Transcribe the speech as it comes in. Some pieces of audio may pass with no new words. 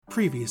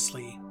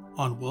Previously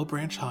on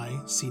Wilbranch High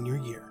senior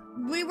year.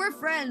 We were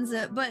friends,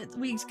 but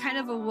we kind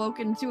of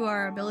awoken to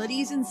our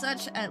abilities and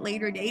such at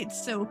later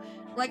dates. So,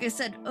 like I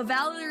said,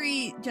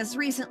 Valerie just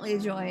recently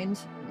joined,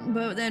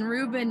 but then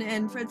Ruben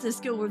and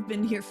Francisco have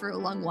been here for a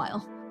long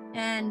while.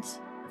 And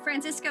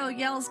Francisco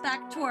yells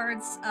back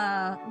towards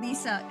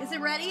Lisa, "Is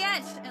it ready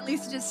yet?" And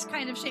Lisa just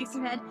kind of shakes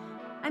her head.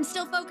 "I'm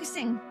still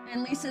focusing."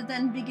 And Lisa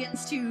then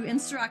begins to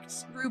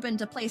instruct Ruben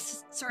to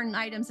place certain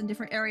items in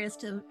different areas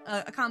to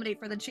accommodate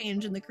for the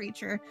change in the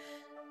creature.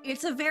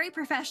 It's a very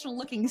professional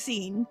looking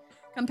scene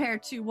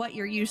compared to what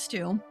you're used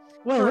to.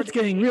 Well, it's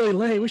getting really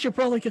late. We should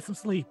probably get some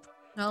sleep.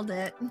 Nailed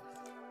it.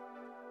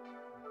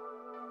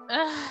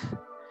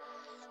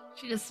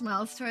 She just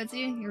smiles towards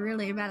you. "You're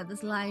really bad at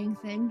this lying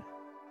thing."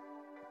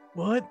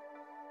 What?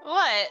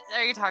 What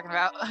are you talking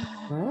about?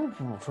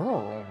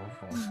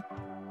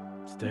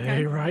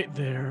 Stay right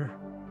there.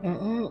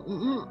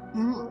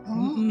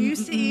 You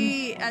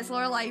see, as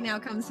Lorelai now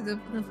comes through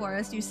the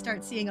forest, you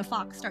start seeing a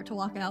fox start to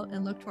walk out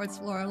and look towards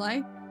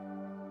Lorelai.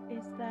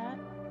 Is that?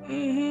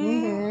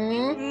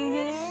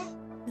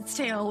 Its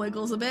tail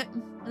wiggles a bit,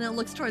 and then it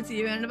looks towards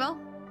you, Annabelle.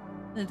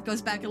 And it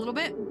goes back a little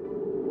bit.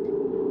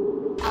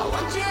 I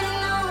want you to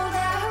know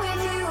that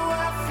with you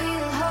I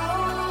feel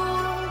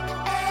whole.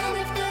 And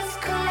if this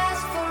could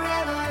last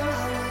forever,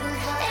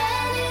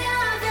 any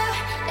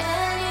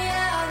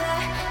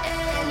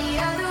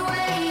other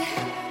way.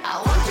 I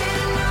want you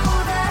to know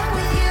that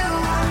with you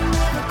I'm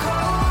never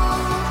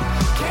cold.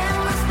 Can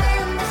we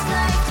spend this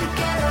life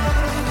together?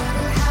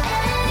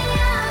 Any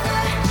other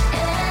way.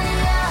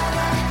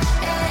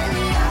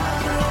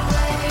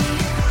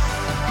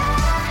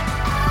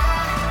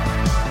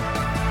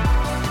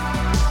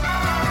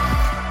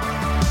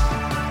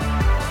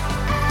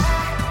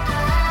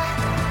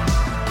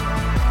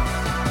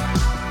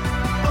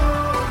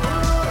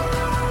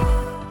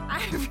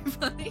 Hi,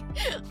 everybody.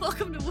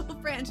 Welcome to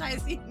Wilbranch High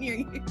senior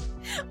year.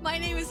 My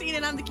name is Ian,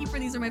 and I'm the keeper.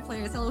 These are my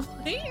players. Hello,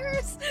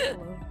 players.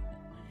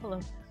 Hello.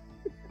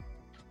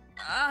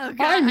 Oh, God.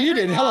 I'm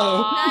muted.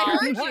 Hello. I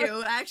heard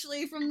you,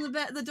 actually, from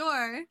the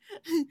door.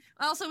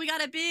 Also, we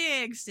got a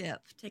big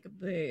sip. Take a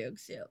big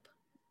sip.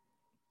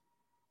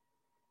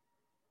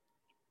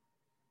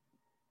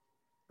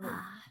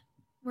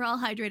 We're all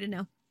hydrated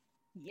now.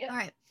 Yeah. All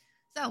right.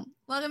 So,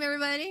 welcome,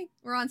 everybody.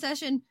 We're on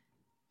session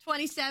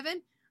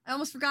 27. I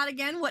almost forgot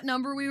again what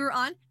number we were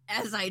on,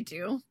 as I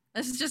do.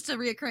 This is just a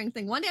reoccurring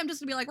thing. One day I'm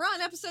just going to be like, we're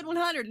on episode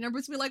 100, and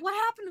everybody's going to be like, what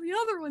happened to the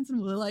other ones?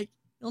 And we're like,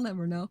 you'll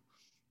never know.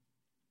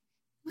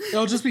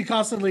 It'll just be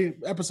constantly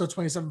episode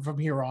 27 from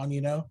here on,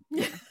 you know?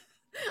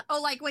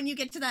 Oh, like when you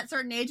get to that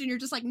certain age and you're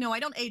just like, no, I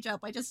don't age up.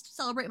 I just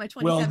celebrate my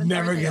 27th We'll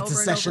never birthday get to over and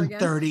over session again.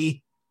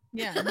 30.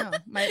 Yeah, no.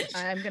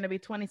 I'm going to be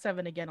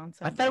 27 again on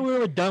I Sunday. thought we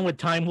were done with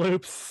time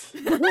loops.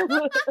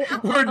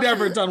 We're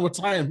never done with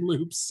time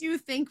loops. You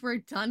think we're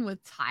done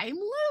with time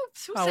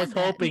loops? Who I said was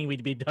that? hoping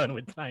we'd be done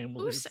with time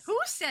Who, loops. who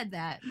said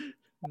that?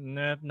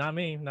 No, not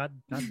me. Not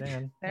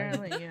Dan.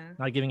 Apparently, yeah.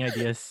 Not giving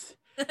ideas.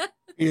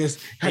 Yes.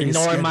 Have you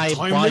Ignore scared my of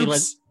time body.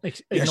 loops? You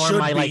Ignore should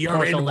my be,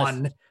 you're in portionless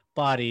one.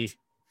 body.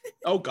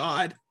 Oh,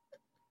 God.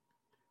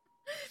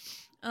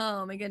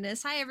 Oh my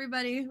goodness. Hi,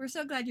 everybody. We're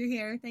so glad you're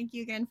here. Thank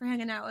you again for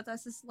hanging out with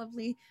us this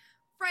lovely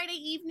Friday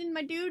evening,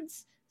 my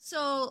dudes.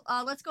 So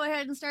let's go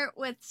ahead and start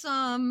with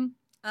some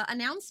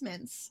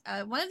announcements.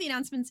 One of the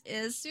announcements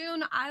is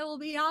soon I will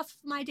be off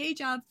my day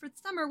job for the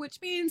summer,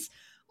 which means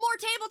more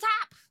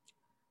tabletop.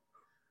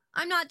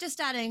 I'm not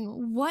just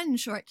adding one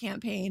short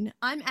campaign.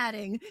 I'm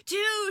adding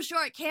 2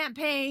 short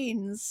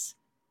campaigns.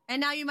 And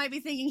now you might be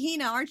thinking,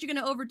 Hina, aren't you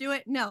going to overdo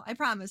it? No, I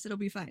promise it'll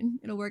be fine.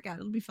 It'll work out.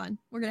 It'll be fun.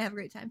 We're going to have a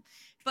great time.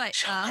 But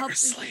She'll never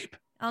hopefully, sleep.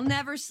 I'll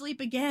never sleep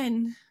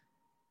again.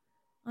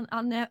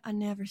 I'll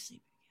never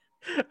sleep.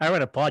 I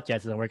run a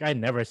podcast at work. I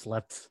never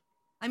slept.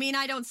 I mean,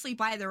 I don't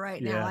sleep either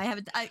right now. Yeah.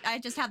 I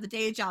just have the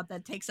day job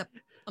that takes up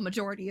a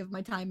majority of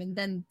my time, and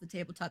then the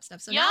tabletop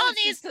stuff. So now Y'all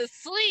it's need just to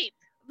sleep.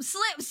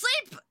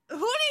 sleep. Who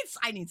needs?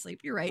 I need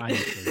sleep. You're right. I need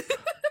sleep.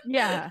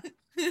 Yeah.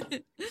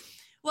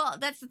 Well,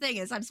 that's the thing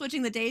is I'm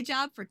switching the day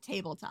job for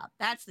tabletop.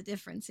 That's the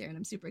difference here, and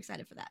I'm super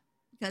excited for that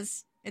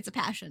because it's a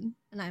passion,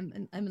 and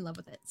I'm in love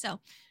with it. So,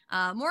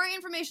 more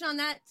information on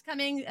that is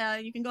coming.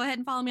 You can go ahead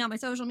and follow me on my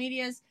social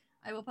medias.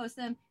 I will post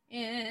them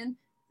in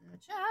the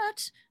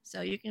chat, so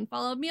you can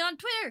follow me on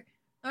Twitter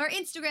or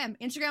Instagram.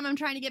 Instagram, I'm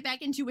trying to get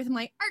back into with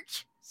my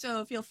art,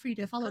 so feel free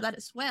to follow that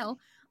as well.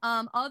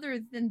 Other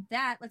than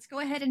that, let's go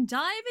ahead and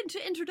dive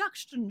into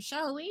introduction,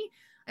 shall we?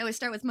 I always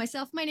start with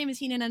myself. My name is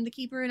Hina, and I'm the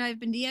keeper, and I've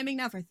been DMing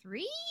now for 3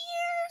 years.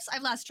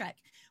 I've lost track.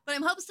 But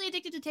I'm hopelessly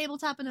addicted to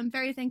tabletop, and I'm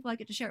very thankful I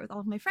get to share it with all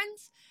of my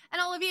friends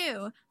and all of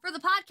you. For the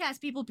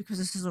podcast people, because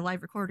this is a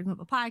live recording of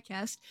a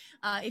podcast,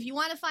 if you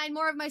want to find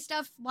more of my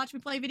stuff, watch me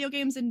play video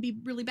games and be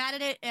really bad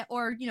at it,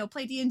 or,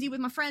 play D&D with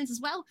my friends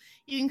as well,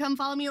 you can come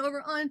follow me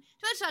over on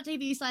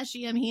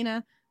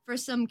twitch.tv/GMHina for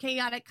some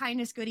chaotic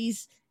kindness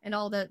goodies and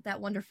all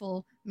that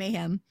wonderful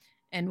mayhem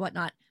and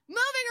whatnot. Moving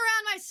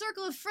around my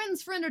circle of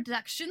friends for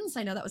introductions.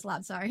 I know that was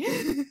loud, sorry.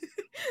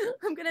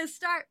 I'm going to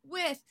start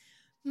with,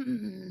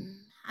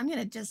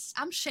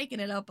 I'm shaking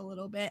it up a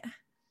little bit.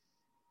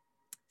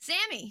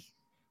 Sammy.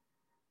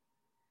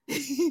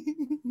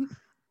 I'm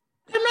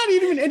not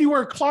even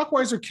anywhere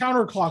clockwise or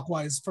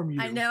counterclockwise from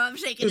you. I know, I'm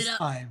shaking This it up.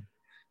 time.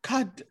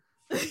 God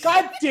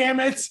damn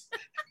it.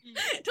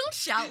 Don't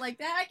shout like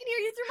that. I can hear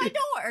you through my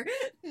door.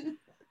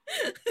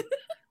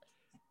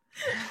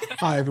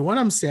 Hi, everyone.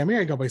 I'm Sammy.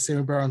 I go by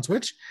Sammy Bear on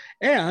Twitch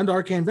and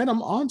Arcane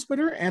Venom on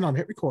Twitter and on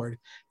HitRecord. If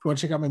you want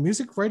to check out my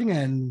music, writing,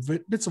 and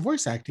bits of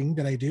voice acting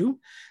that I do,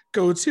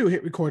 go to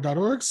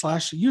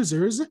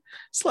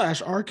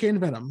hitrecord.org/users/Arcane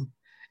Venom.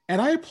 And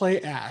I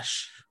play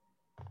Ash.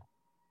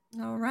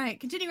 All right.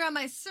 Continuing on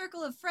my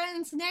circle of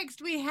friends.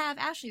 Next, we have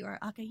Ashley or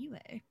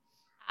Akayue.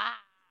 Ah.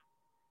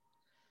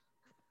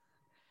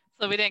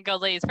 So we didn't go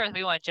ladies first.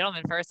 We went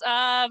gentlemen first.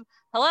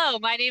 Hello,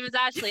 my name is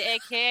Ashley,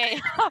 aka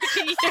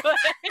Akayue.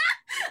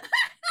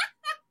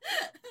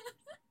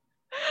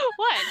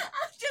 What?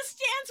 Just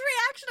Stan's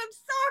reaction. I'm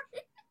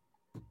sorry.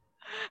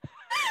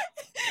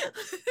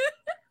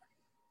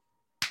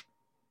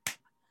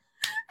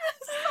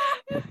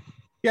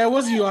 Yeah, it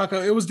wasn't you,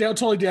 Akko. It was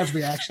totally Dan's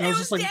reaction. I It was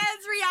was just like,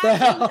 Dan's the reaction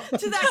hell?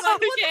 to that. Like,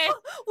 what Okay. the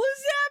fuck? What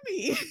does that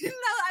mean?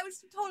 No, I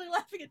was totally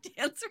laughing at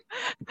Dan's.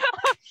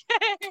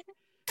 Okay.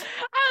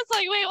 I was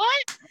like, wait,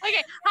 what?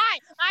 Okay, hi,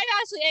 I'm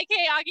Ashley,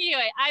 aka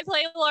Akayue. I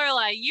play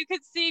Lorelai. You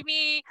can see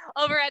me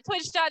over at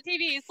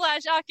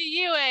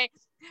twitch.tv/Akayue.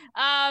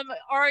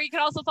 Or you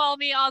can also follow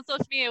me on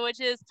social media, which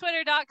is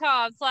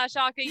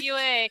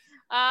twitter.com/Akayue.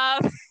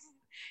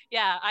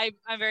 Yeah,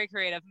 I'm very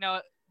creative.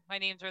 No, my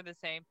names are the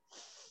same.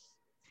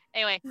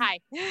 Anyway, hi.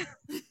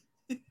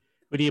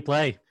 Who do you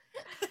play?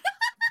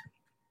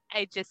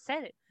 I just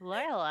said it.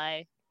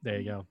 Lorelai. There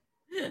you go.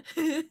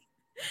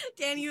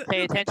 Dan, you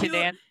Pay attention,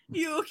 Dan.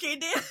 You okay,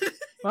 Dan?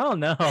 Oh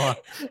no.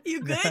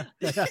 You good?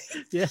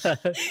 Yeah.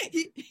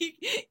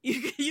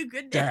 You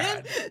good,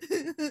 Dan?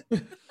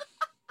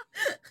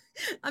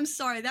 I'm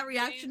sorry. That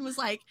reaction was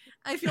like,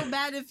 I feel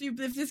bad if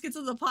this gets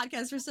on the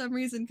podcast for some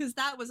reason, because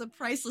that was a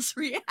priceless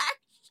reaction.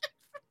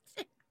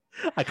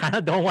 I kind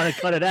of don't want to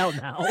cut it out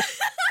now.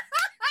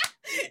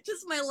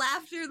 Just my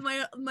laughter,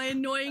 my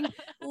annoying,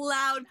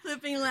 loud,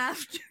 clipping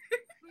laughter.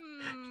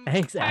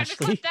 Thanks, Time to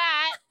Ashley. clip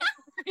that.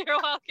 You're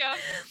welcome.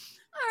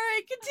 All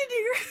right,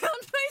 continuing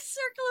around my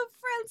circle of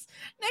friends.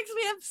 Next,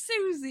 we have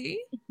Susie.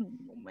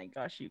 Oh my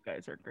gosh, you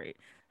guys are great.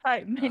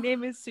 Hi, my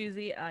name is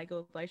Susie. I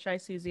go by Shy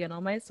Susie on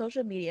all my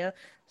social media.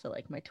 So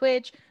like my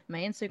Twitch, my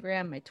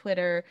Instagram, my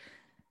Twitter,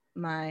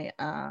 my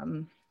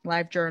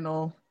live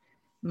journal,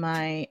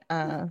 my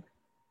I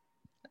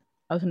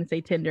was gonna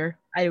say Tinder.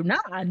 I do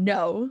not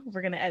know.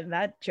 We're gonna end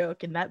that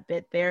joke and that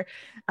bit there.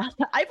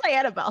 I play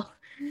Annabelle.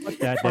 Fuck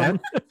that, Dan.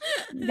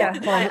 Yeah,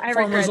 I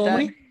Farmers regret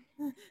only? that.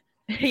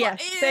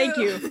 Yes, thank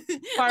you.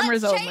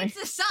 Farmers Let's only. change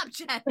the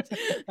subject.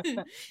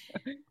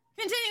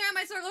 Continuing on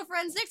my circle of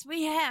friends, next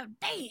we have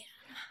Dan.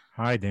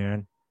 Hi,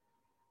 Dan.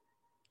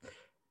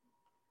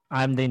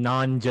 I'm the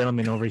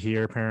non-gentleman over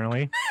here,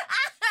 apparently.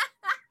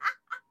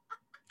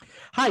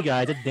 Hi,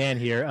 guys. It's Dan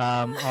here.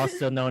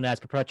 Also known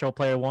as Perpetual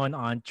Player One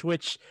on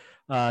Twitch,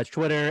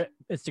 Twitter,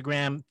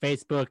 Instagram,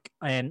 Facebook,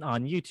 and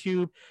on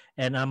YouTube.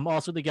 And I'm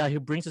also the guy who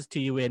brings us to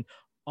you in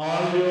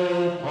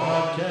audio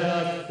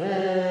podcast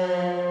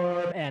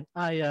form. And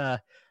I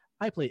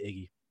play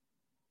Iggy.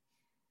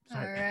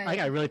 Sorry. All right. I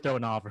got really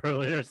thrown off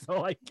earlier,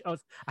 so I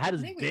had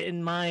this I think bit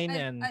in mind,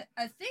 and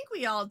I think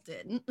we all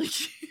didn't.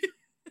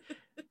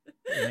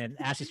 and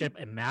Ashley straight up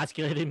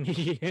emasculated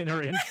me in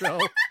her intro.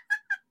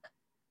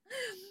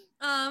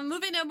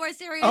 Moving to a more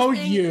serious Oh,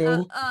 thing.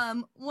 you.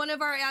 One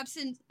of our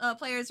absent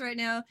players right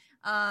now,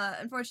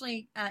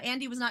 unfortunately,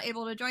 Andy was not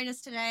able to join us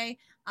today.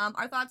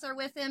 Our thoughts are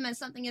with him as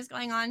something is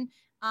going on,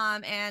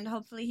 and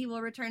hopefully he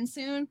will return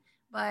soon.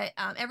 But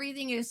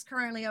everything is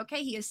currently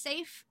okay. He is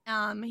safe.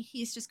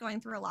 He's just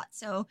going through a lot.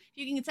 So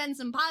if you can send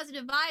some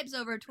positive vibes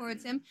over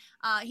towards him,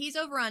 he's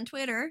over on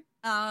Twitter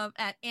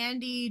at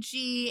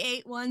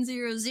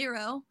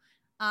AndyG8100.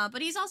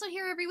 But he's also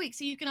here every week,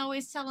 so you can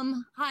always tell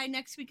him hi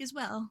next week as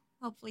well.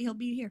 Hopefully he'll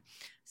be here.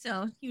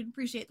 So he would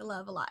appreciate the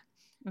love a lot.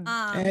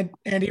 And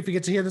Andy, if you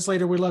get to hear this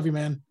later, we love you,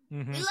 man.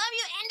 Mhm. We love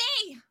you,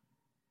 Andy!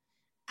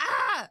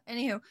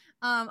 Anywho,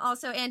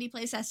 also Andy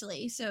plays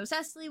Cecily. So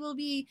Cecily will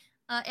be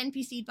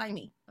NPC'd by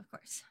me, of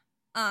course.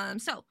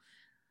 So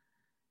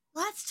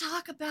let's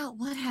talk about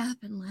what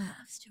happened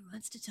last. Who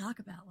wants to talk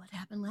about what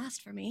happened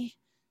last for me?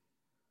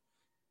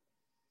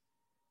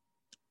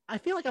 I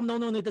feel like I'm the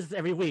one that does this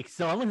every week,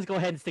 so I'm going to go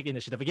ahead and stick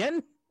initiative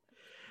again.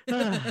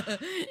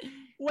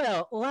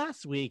 Well,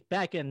 last week,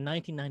 back in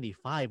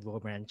 1995,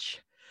 Wilbranch,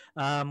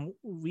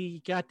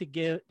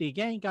 the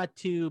gang got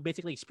to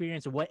basically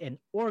experience what an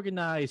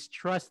organized,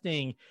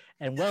 trusting,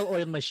 and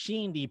well-oiled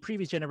machine the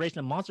previous generation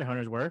of monster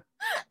hunters were.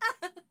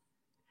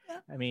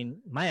 I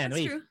mean, man,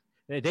 That's true.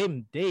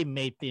 they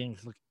made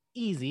things look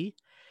easy.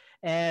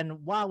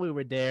 And while we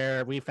were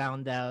there, we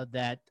found out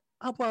that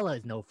Abuela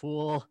is no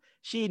fool.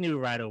 She knew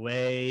right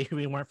away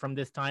we weren't from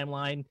this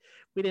timeline.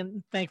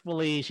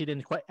 Thankfully, she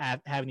didn't quite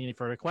have any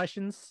further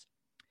questions.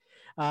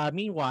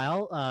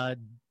 Meanwhile,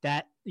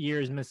 that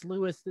year's Miss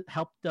Lewis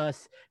helped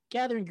us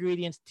gather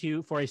ingredients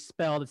for a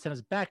spell that sent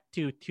us back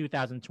to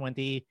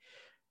 2020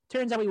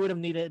 turns out we would have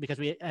needed it because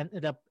we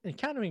ended up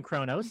encountering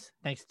Kronos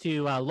thanks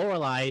to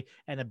Lorelai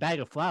and a bag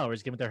of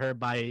flowers given to her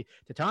by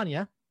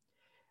Titania,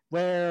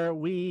 where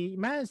we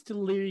managed to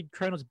lead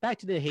Kronos back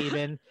to the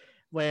Haven,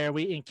 where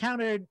we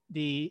encountered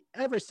the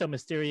ever so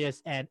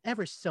mysterious and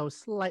ever so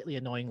slightly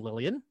annoying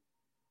Lillian.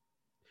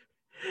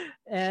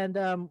 And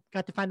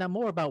got to find out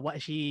more about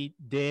what she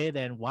did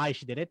and why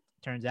she did it.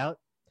 Turns out,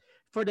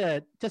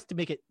 just to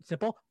make it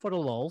simple, for the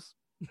lulz.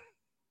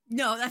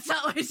 No, that's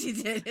not what she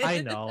did.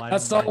 I know.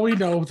 That's all we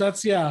know.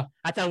 That's I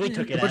thought we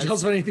took it Much as.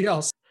 else of anything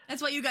else.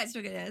 That's what you guys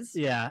took it as.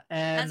 Yeah,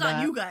 and That's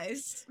on you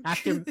guys.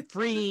 after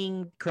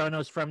freeing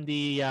Kronos from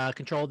the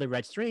control of the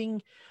red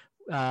string,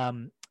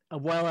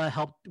 Abuela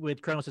helped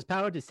with Kronos'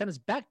 power to send us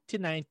back to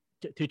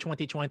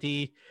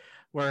 2020,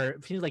 where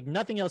it seems like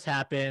nothing else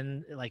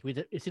happened. Like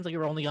it seems like we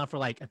were only gone for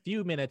like a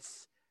few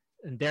minutes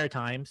in their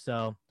time.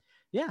 So,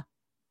 yeah,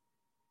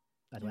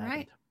 that's what All right.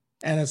 happened.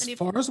 And as And if-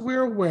 far as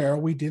we're aware,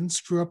 we didn't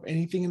screw up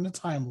anything in the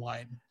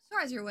timeline. As far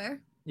as you're aware.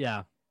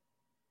 Yeah,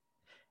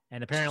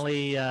 and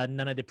apparently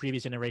none of the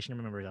previous generation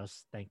remembered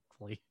us.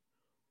 Thankfully,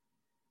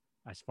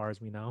 as far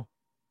as we know.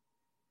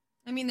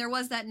 I mean, there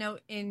was that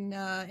note in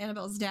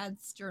Annabelle's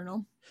dad's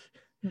journal.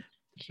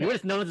 We were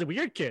just known as the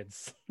weird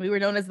kids. We were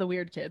known as the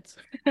weird kids.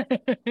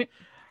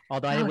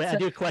 Although Oh, I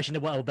do question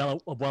what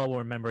Abuela will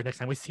remember next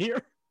time we see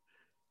her.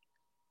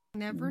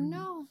 Never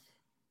know.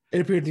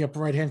 It appeared in the upper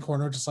right-hand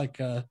corner, just like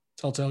a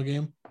Telltale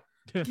game.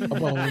 Oh,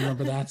 well, we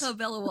remember that. So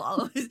Bella will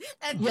always.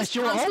 That's Yes, just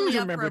you'll always constantly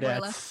up for remember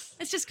that. Abuela.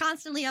 It's just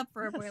constantly up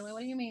for Abuela.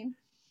 What do you mean?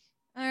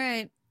 All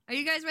right. Are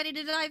you guys ready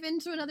to dive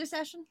into another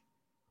session?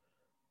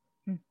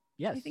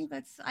 Yes.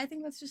 I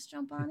think let's just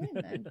jump on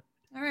in then.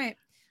 All right.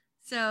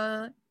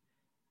 So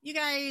you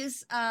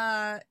guys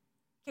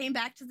came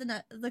back to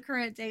the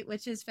current date,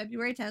 which is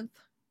February 10th,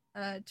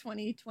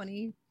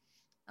 2020.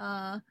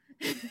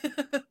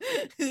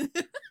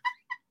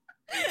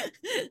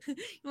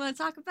 You want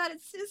to talk about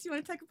it, sis? You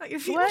want to talk about your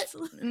feelings?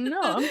 What?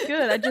 No, I'm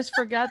good. I just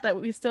forgot that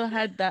we still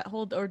had that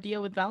whole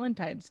ordeal with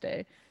Valentine's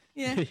Day.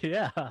 Yeah.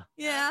 Yeah.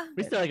 Yeah.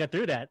 We still got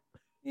through that.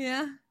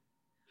 Yeah.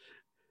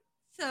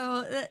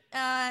 So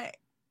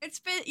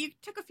you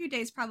took a few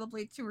days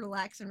probably to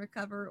relax and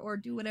recover or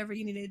do whatever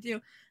you needed to do.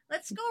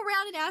 Let's go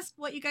around and ask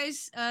what you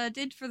guys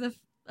did for the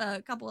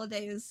couple of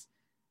days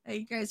that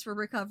you guys were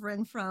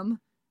recovering from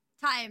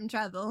time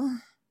travel.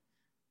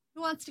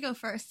 Who wants to go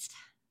first?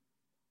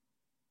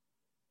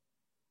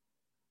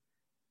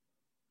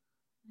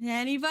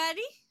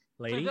 Anybody?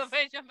 Ladies.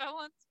 Nobody jump at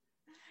once.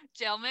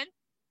 Gentlemen.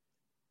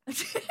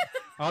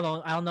 I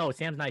don't know.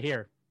 Sam's not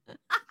here.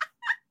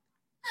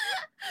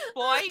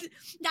 Boy.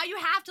 Now you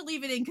have to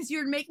leave it in because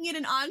you're making it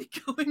an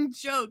ongoing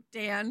joke,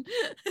 Dan.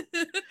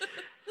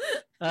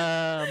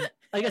 I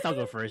guess I'll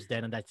go first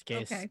then, if that's the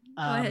case. Okay,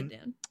 go ahead,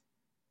 Dan.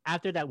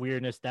 After that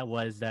weirdness that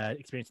was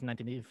experienced in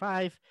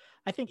 1985,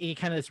 I think he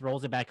kind of just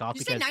rolls it back off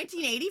Did you say because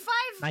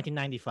 1985?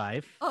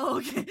 1995. Oh,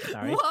 okay.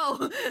 Sorry.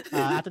 Whoa.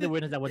 After the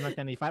weirdness that was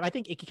 1995, I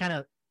think it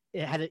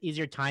had an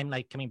easier time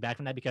like coming back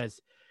from that because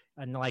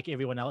unlike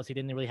everyone else, he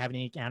didn't really have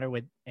any encounter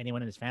with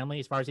anyone in his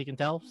family as far as he can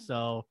tell.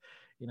 So,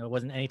 it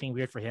wasn't anything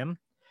weird for him.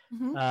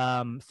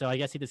 Mhm. So I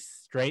guess he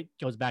just straight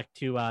goes back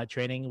to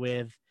training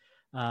with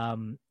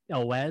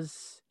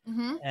Wes.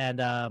 Mhm.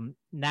 And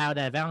now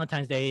that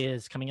Valentine's Day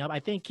is coming up, I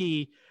think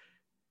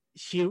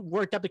she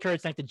worked up the courage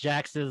thanks to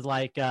Jackson's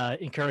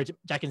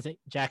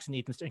Jackson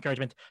Ethan's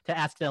encouragement to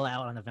ask Stella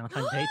out on a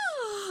Valentine's date.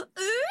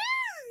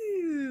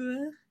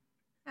 Ooh.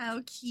 How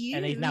cute.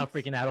 And he's now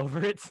freaking out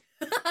over it.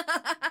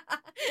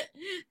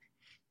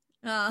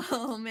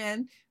 Oh,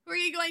 man. Who are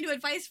you going to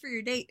advise for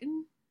your date?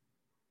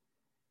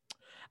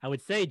 I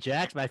would say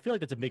Jax, but I feel like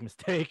that's a big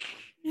mistake.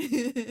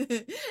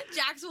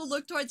 Jax will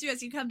look towards you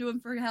as you come to him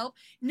for help.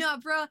 No,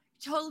 bro,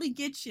 totally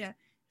get you.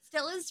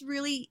 Stella's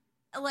really,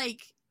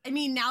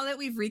 now that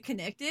we've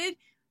reconnected,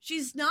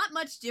 she's not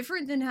much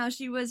different than how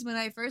she was when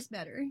I first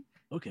met her.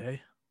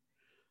 Okay.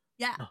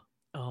 Yeah.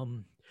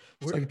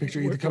 It's like a picture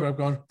of you coming up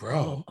going,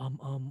 bro.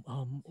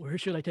 Where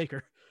should I take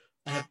her?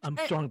 I'm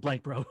drawing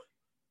blank, bro.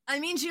 I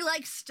mean, she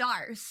likes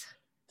stars.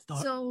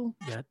 Star- So,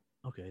 Yeah.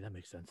 Okay, that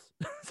makes sense.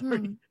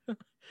 Sorry.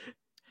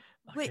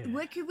 wait, Okay.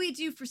 what could we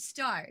do for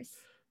stars?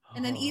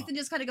 And then Oh, Ethan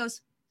just kind of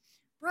goes,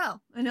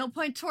 bro, and he'll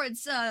point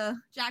towards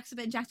Jax a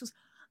bit, and Jax goes,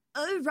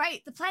 oh,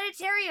 right, the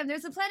planetarium.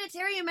 There's a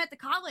planetarium at the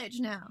college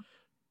now.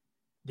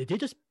 Did they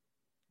just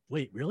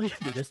wait? Really?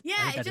 They just Yeah,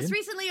 added it that just in?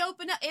 recently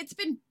opened up.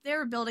 They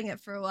were building it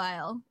for a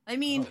while. I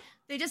mean, Oh.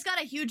 they just got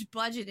a huge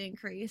budget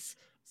increase.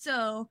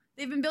 So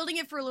they've been building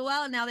it for a little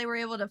while, and now they were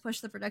able to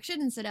push the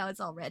production, and so now it's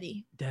all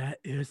ready. That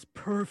is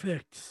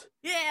perfect.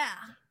 Yeah.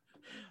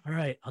 All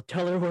right, I'll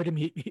tell her where to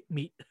meet.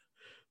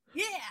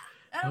 Yeah.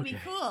 That'll be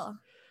Okay. cool.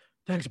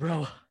 Thanks,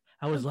 bro.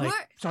 I was Of like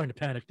course. starting to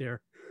panic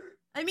there.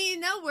 I mean,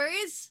 no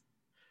worries.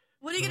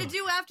 What are you going Ugh. to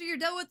do after you're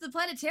done with the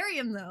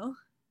planetarium, though?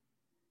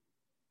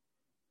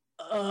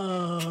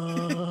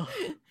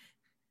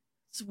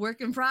 It's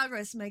work in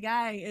progress, my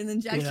guy. And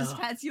then Jax just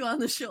Yeah. pats you on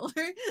the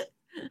shoulder.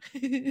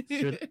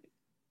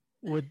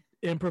 Would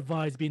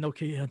improvise be an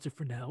okay answer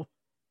for now?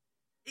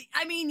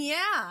 I mean,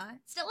 yeah,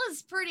 still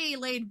is pretty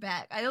laid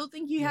back. I don't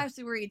think you have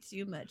to worry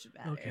too much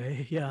about her.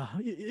 Okay, yeah,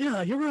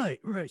 you're right.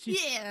 Right. She's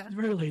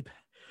very laid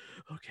back.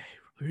 Okay.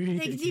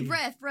 Take a deep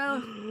breath,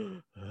 bro.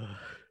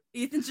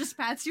 Ethan just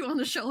pats you on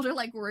the shoulder,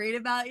 like worried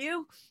about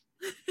you.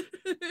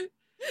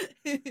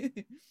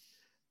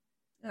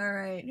 All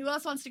right. Who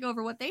else wants to go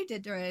over what they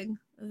did during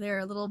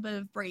their little bit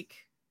of break?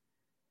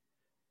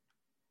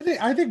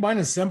 I think mine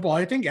is simple.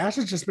 I think Ash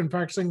has just been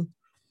practicing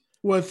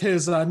with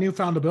his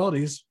newfound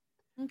abilities.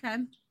 Okay.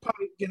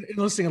 Probably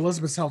enlisting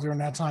Elizabeth's help during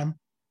that time.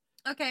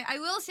 Okay. I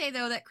will say,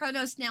 though, that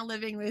Kronos now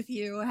living with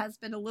you has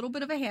been a little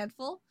bit of a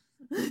handful.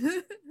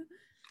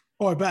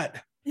 Oh, I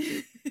bet.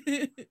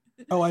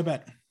 Oh, I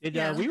bet.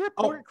 Did we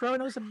report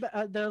Kronos,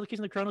 the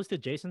location of Kronos to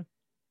Jason?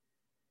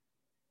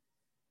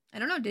 I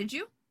don't know. Did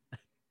you?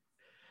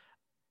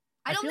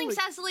 I don't think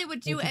Cecily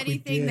would do I think we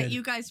anything that did.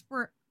 you guys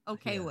were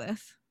okay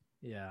with.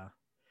 Yeah.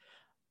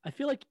 I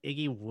feel like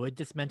Iggy would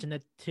just mention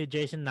it to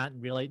Jason, not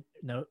really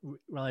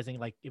realizing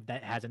like if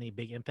that has any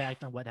big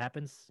impact on what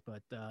happens.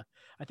 But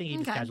I think he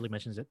just casually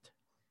mentions it.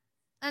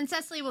 And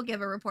Cecily will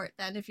give a report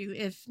then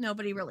if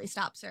nobody really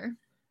stops her.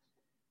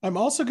 I'm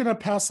also gonna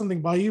pass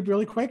something by you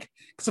really quick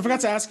because I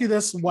forgot to ask you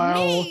this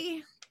while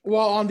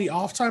on the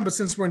off time, but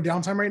since we're in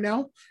downtime right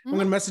now, I'm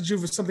gonna message you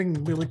for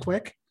something really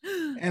quick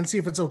and see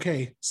if it's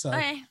okay. So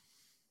Okay.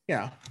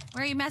 Yeah.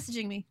 Where are you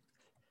messaging me?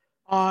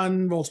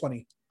 On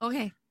Roll20.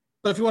 Okay.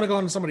 But if you want to go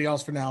on to somebody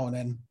else for now and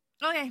then.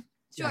 Okay.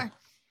 Sure. Yeah.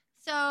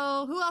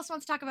 So who else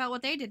wants to talk about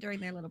what they did during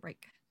their little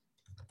break?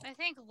 I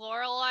think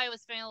Lorelai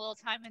was spending a little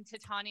time in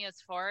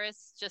Titania's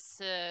forest just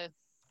to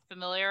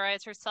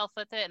familiarize herself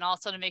with it and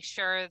also to make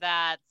sure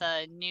that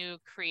the new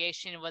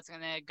creation wasn't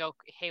going to go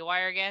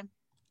haywire again.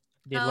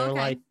 Did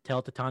Lorelai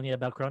tell Titania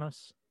about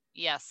Kronos?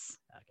 Yes.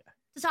 Okay.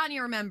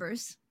 Titania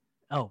remembers.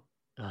 Oh.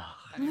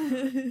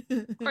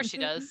 Of course she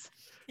does.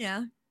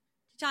 Yeah.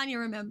 Titania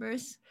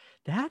remembers.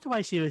 That's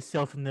why she was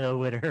so familiar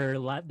with her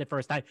the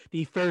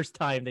first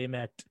time they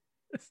met.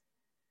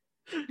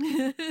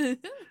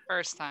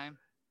 First time.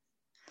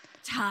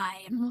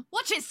 Time.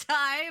 Which is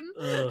time?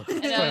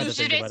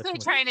 She's basically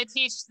trying to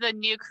teach the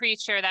new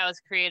creature that was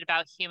created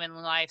about human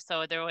life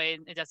so that way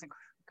it doesn't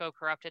go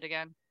corrupted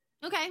again.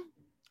 Okay.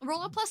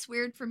 Roll a plus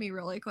weird for me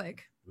really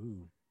quick.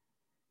 Ooh.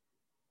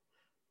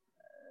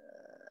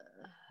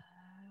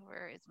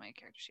 Where is my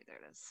character sheet? There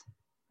it is.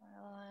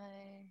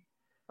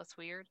 Plus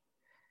weird.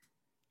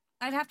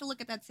 I'd have to look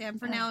at that, Sam.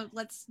 For now,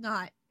 let's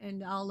not,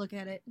 and I'll look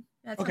at it.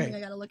 That's something I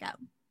gotta look at.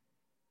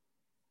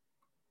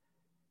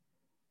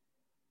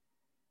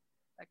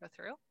 I go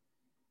through?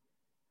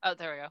 Oh,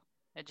 there we go.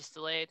 It just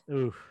delayed.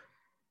 Oof.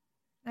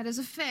 That is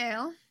a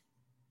fail.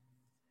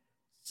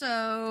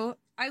 So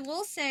I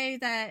will say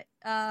that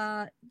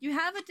you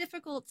have a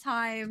difficult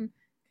time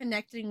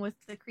connecting with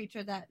the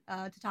creature that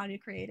Titania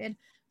created.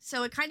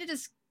 So it kind of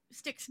just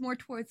sticks more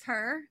towards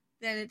her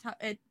than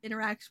it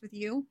interacts with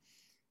you.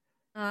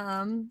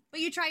 But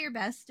you try your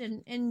best,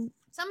 and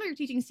some of your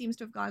teaching seems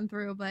to have gone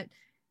through, but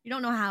you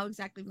don't know how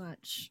exactly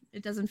much.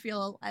 It doesn't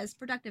feel as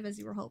productive as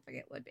you were hoping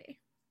it would be.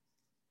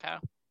 Okay.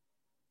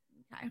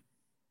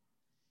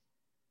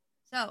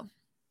 So,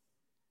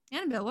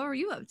 Annabelle, what were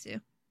you up to?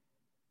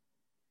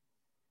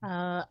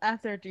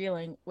 After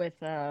dealing with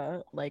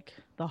like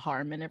the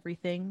harm and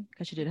everything,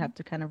 because she did have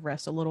to kind of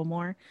rest a little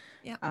more.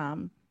 Yeah.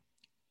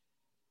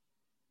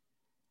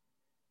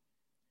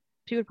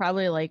 She would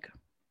probably like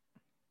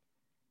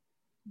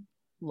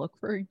look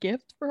for a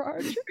gift for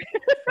Archer.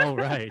 Oh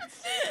right.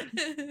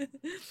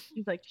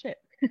 He's like, shit.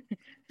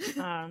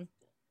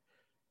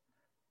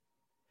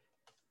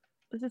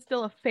 This is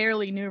still a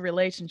fairly new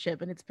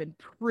relationship, and it's been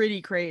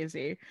pretty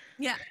crazy.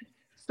 Yeah.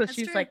 So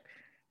she's like,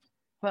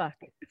 fuck.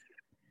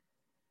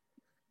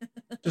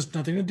 Just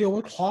nothing to deal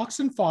with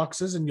hawks and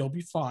foxes, and you'll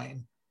be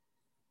fine.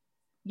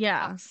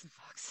 Yeah. Hawks and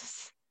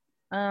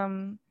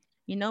foxes.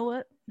 You know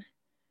what?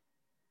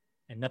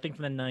 And nothing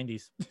from the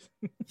 90s.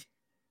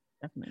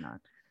 Definitely not.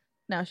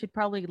 No, she'd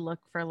probably look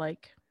for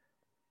like.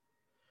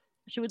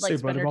 She would Say like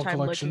spend her Butterball time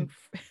collection.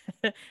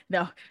 looking.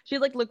 No, she'd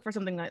like look for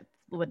something that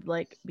would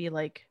like be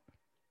like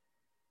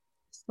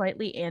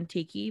slightly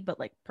antique-y, but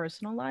like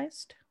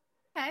personalized.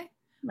 Okay.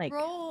 Like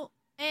roll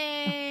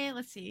a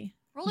let's see.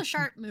 Roll a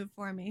sharp move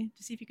for me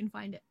to see if you can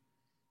find it.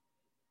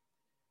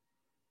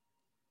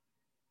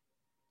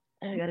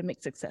 I got a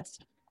mixed success.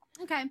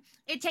 Okay.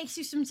 It takes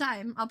you some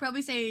time. I'll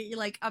probably say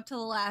like up to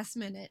the last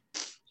minute.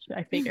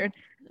 I figured.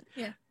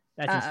 Yeah.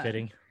 That's just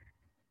fitting.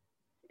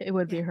 It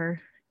would be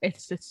her.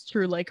 It's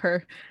true like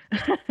her.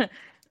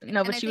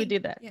 No, but she would do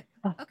that. Yeah.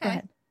 Oh, go Okay.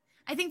 ahead.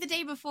 I think the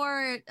day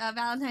before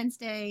Valentine's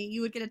Day,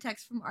 you would get a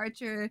text from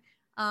Archer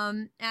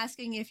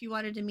asking if you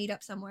wanted to meet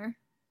up somewhere.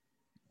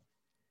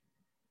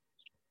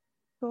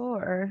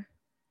 Sure.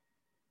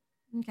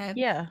 Okay.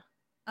 Yeah.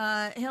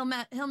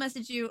 He'll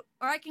message you,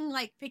 or I can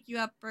like pick you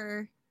up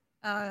or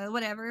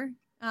whatever.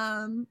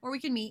 Or we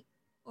can meet,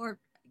 or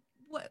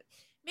what?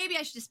 Maybe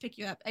I should just pick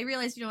you up. I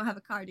realize you don't have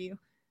a car, do you?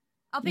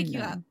 I'll pick you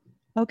up.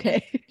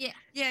 Okay.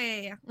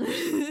 Yeah.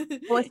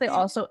 Well, I say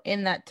also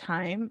in that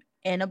time,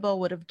 Annabelle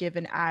would have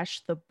given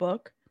Ash the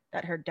book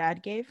that her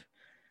dad gave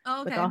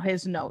Oh, with okay. all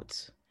his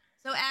notes.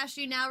 So Ash,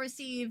 you now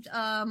received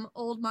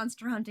old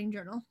monster hunting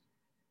journal.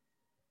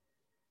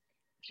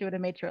 She would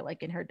have made sure,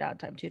 like in her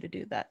downtime too, to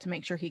do that to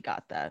make sure he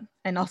got that,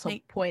 and also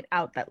Make- point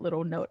out that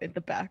little note in the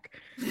back.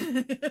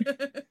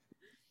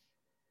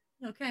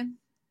 Okay.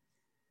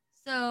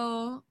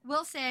 So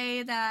we'll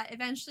say that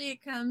eventually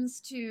it comes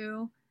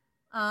to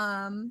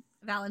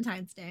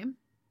Valentine's Day,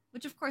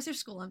 which of course there's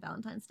school on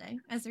Valentine's Day,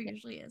 as there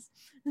usually is.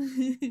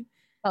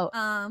 Oh.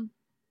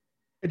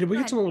 Hey, did we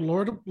Go get to what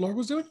Laura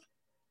was doing?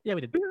 Yeah,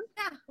 we did.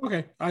 Yeah.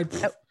 Okay, I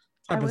type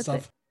of would say,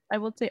 stuff. I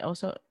would say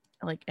also,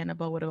 like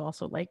Annabelle would have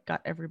also like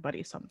got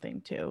everybody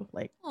something too,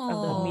 like of the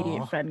Aw.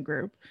 immediate friend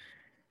group.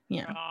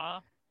 Yeah.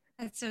 Aw.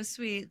 That's so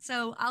sweet.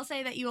 So I'll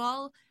say that you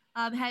all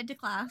head to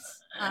class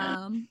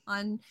on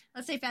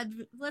let's say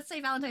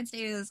Valentine's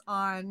Day is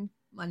on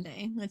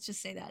Monday. Let's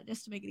just say that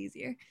just to make it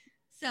easier.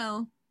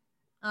 So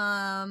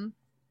Sam,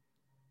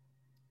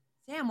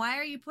 why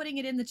are you putting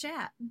it in the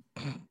chat?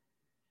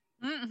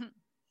 Mhm.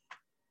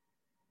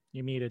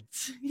 You muted.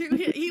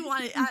 He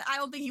wanted I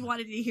don't think he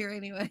wanted to hear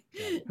anyway.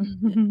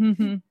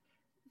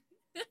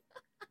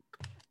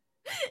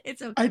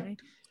 It's okay.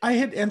 I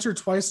hit enter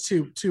twice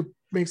to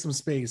make some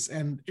space,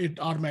 and it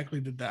automatically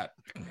did that.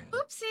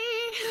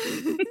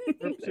 Oopsie.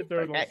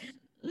 Okay.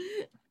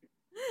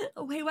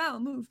 Oh, hey, wow,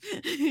 move.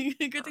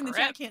 Good thing the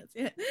chat can't see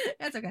it.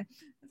 That's okay.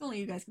 If only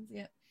you guys can see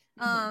it.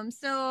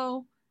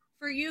 So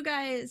for you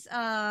guys,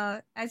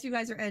 as you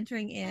guys are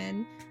entering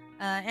in,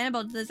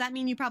 Annabelle, does that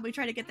mean you probably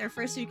try to get there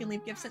first so you can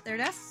leave gifts at their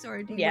desks,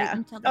 or do you wait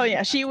until Oh they yeah,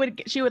 get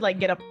she would like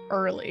get up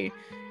early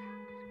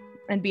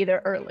and be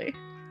there early.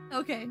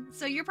 Okay,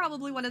 so you're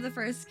probably one of the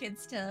first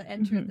kids to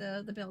enter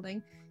the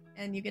building,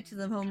 and you get to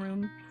the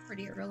homeroom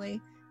pretty early.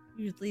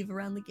 You just leave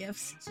around the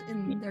gifts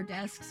in their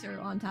desks or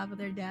on top of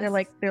their desks.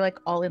 They're like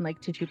all in like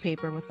tissue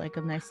paper with like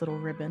a nice little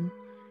ribbon.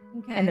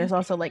 Okay. And there's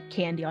also like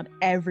candy on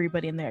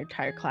everybody in their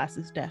entire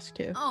class's desk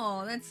too.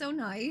 Oh, that's so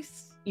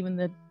nice. Even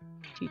the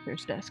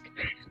teacher's desk.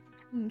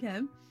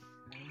 Okay.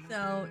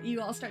 So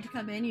you all start to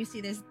come in. You see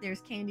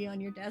there's candy on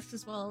your desk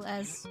as well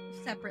as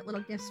separate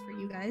little gifts for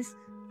you guys.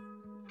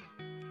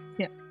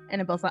 Yeah.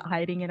 Annabelle's not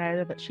hiding it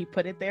either, but she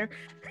put it there.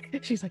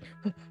 She's like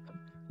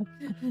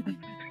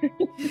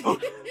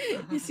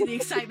You see the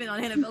excitement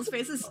on Annabelle's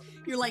faces.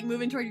 You're like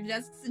moving toward your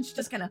desks, and she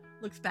just kind of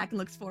looks back and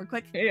looks forward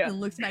quick. Yeah. And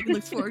looks back and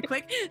looks forward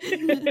quick.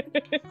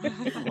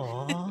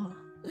 Aw,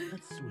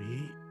 that's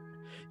sweet.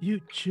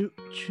 You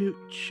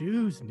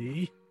choose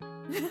me.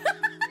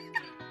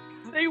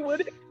 They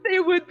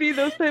would be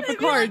those type They'd of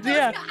be like cards, those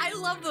yeah. I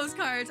love those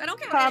cards. I don't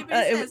care Tom- what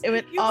anybody says. it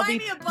would You all buy be-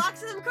 me a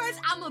box of them cards,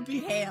 I'm gonna be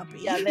happy.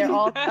 Yeah, they're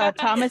all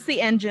Thomas the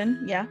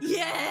Engine, yeah.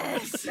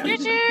 Yes.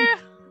 Choo-choo.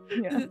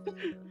 Yeah.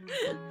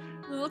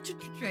 Little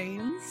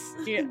trains.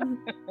 Yeah.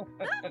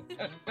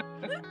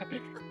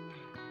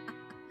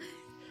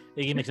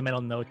 Iggy makes a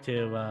mental note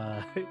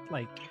to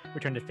like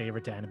return the favor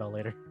to Annabelle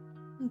later.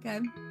 Okay.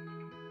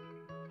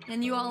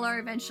 And you all are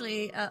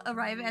eventually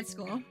arrive at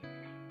school.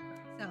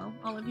 So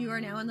all of you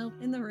are now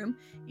in the room.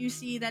 You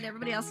see that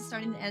everybody else is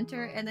starting to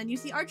enter, and then you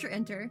see Archer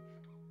enter.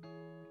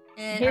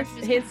 And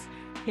Archer just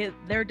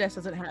their desk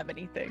doesn't have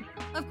anything.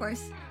 of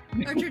course,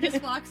 Archer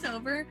just walks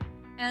over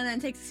and then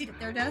takes a seat at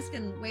their desk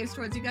and waves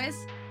towards you guys.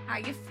 How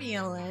you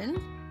feeling?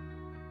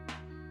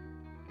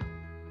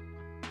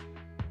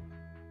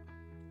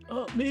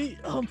 Oh, me?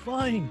 I'm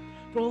fine.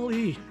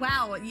 Fully.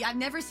 Wow, I've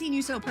never seen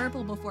you so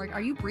purple before.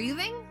 Are you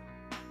breathing?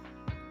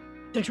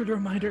 Thanks for the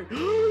reminder.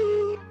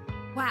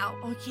 Wow.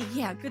 Okay,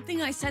 yeah. Good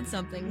thing I said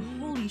something.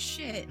 Holy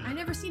shit! I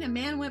never seen a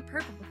man went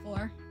purple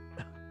before.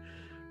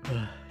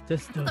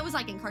 Just I thought that was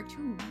like in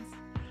cartoons.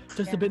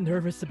 a bit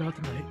nervous about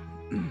tonight.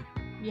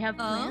 You have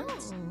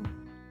plans? Oh.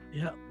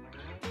 Yeah.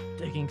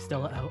 Taking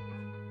Stella out.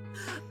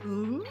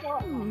 Ooh,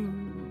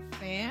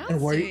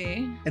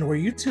 fancy. And where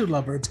you two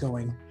lovebirds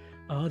going?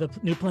 The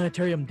new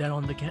planetarium down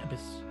on the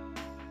campus.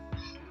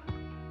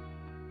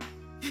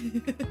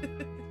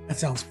 That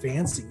sounds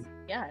fancy.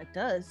 Yeah, it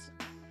does.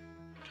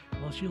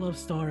 Well, she loves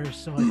stars,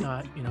 so I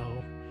thought,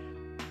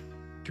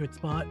 good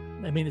spot.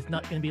 I mean, it's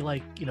not gonna be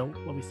like,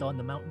 what we saw in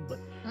the mountain, but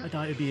I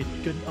thought it'd be a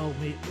good. Oh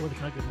wait,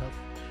 it's not good enough.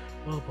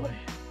 Oh boy.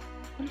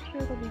 I'm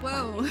sure it'll be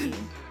Whoa. fine.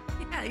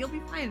 Yeah, you'll be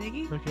fine,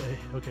 Iggy.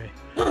 Okay.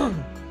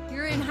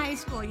 You're in high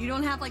school. You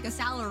don't have like a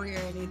salary or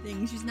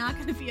anything. She's not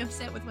going to be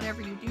upset with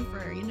whatever you do for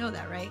her. You know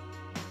that, right?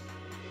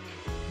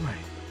 Right.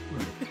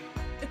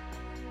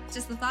 It's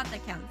just the thought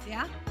that counts,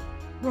 yeah?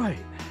 That's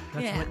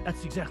Yeah.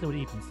 That's exactly what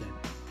Ethan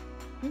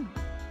said.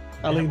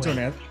 I lean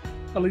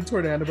That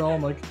toward Annabelle.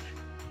 I'm like,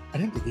 I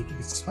didn't think he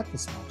could sweat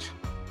this much.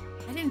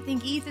 I didn't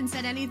think Ethan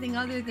said anything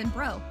other than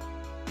bro.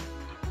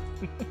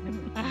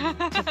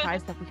 I'm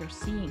surprised that we are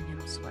seeing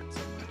him sweat so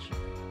much.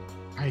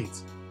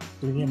 Right.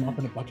 Doing him up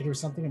in a bucket or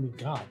something? I mean,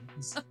 God.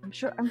 I'm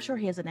sure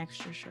he has an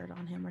extra shirt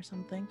on him or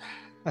something.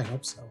 I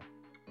hope so.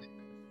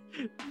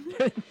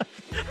 I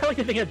like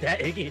to think of that,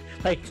 Iggy.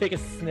 Like, take a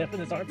sniff in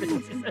his armpit.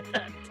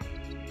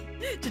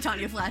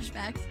 Titania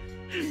flashbacks.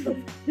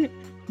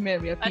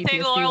 Maybe a I think PTSD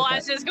with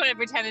Lorelai's that. just going to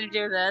pretend to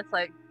do this.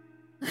 Like,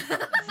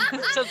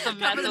 Just to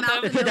mess Cover the with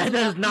mouth him. and That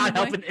does not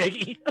help boy. an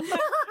Iggy.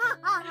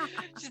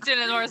 She's doing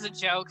it more as a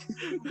joke.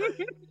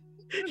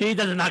 He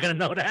does not gonna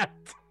know that.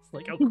 It's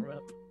like, oh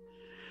crap.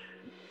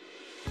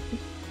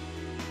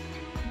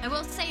 I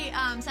will say,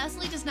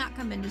 Cecily does not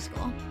come into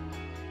school.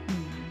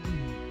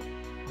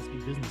 Must be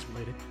business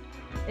related.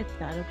 It's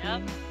gotta be.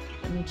 Yep.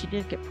 I mean, she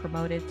did get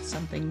promoted to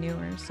something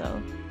newer,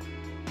 so.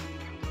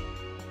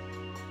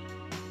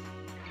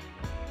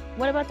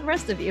 What about the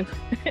rest of you?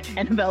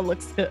 Annabelle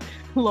looks to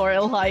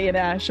Lorelai and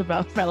Ash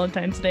about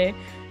Valentine's Day.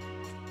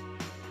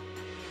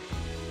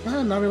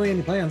 Not really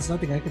any plans.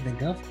 Nothing I can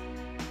think of.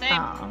 Same.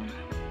 Aw,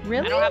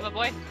 really?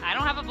 I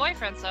don't have a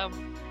boyfriend, so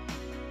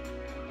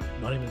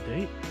Not even a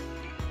date.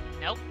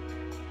 nope.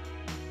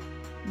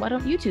 Why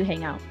don't you two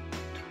hang out?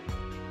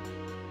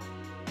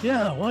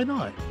 Yeah, why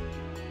not?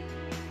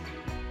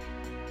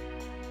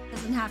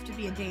 Doesn't have to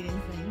be a dating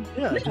thing.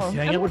 Yeah, just No,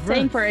 hang I'm out with not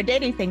saying friends. for a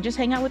dating thing. Just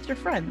hang out with your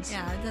friends.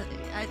 Yeah,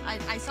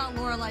 I saw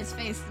Lorelai's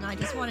face, and I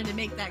just wanted to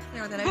make that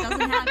clear that it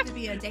doesn't have to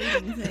be a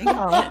dating thing.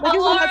 Oh, like, it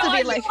doesn't have to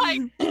be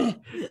Lorelai's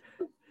like.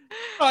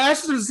 Oh,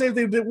 Ash does the same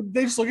thing.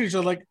 They just look at each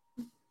other like,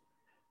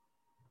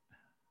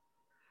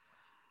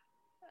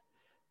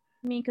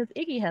 I mean, because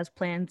Iggy has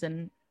plans,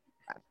 and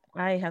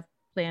I have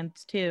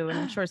plans too, and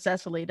I'm sure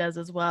Cecily does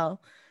as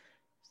well.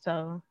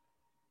 So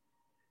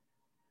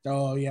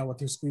oh yeah,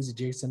 with your squeezy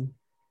Jason.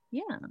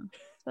 yeah,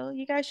 so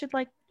you guys should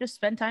like just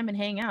spend time and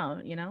hang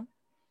out.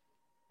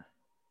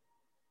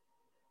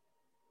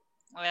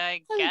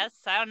 I guess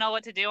I don't know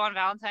what to do on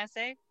Valentine's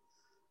Day.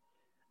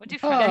 What do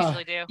friends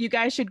usually do? You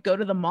guys should go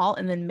to the mall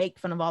and then make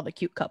fun of all the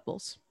cute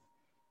couples.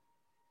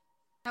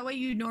 That what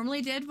you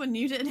normally did when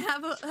you didn't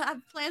have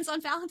plans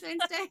on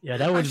Valentine's Day? Yeah,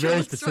 that was Archer very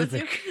looks towards you.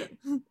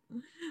 specific.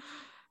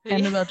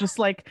 Annabelle just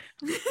like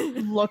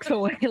looks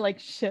away like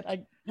shit.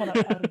 I kind of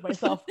outed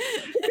myself.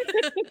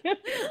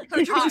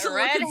 Archer Caught looks a little concerned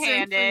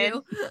red-handed.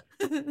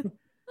 for you.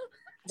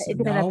 So I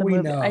did it now at the we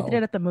movie. I did know.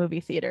 it at the movie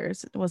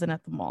theaters. It wasn't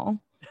at the mall.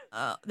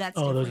 That's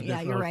Oh, those different. are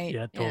Yeah, you're different. right.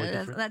 Yeah, totally that's,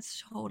 different.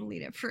 that's totally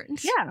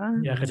different. Yeah.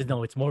 Yeah, because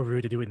no, it's more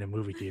rude to do it in a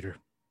movie theater.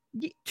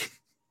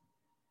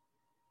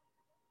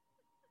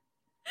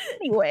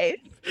 Anyway,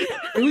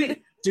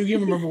 Do you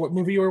remember what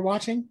movie you were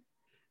watching?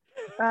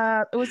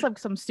 it was like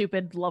some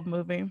stupid love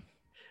movie.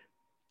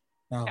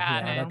 No, Got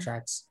yeah, it. that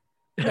tracks.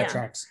 Yeah. That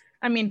tracks.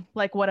 I mean,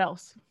 like what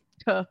else?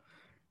 I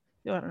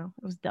don't know.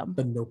 It was dumb.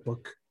 The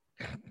Notebook.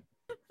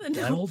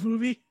 That old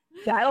movie?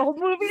 That old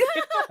movie.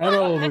 That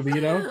old movie,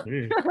 you know.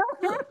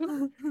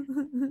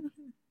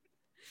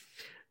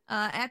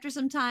 After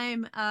some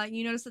time,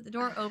 you notice that the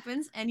door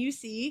opens and you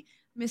see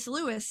Miss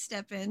Lewis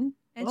step in,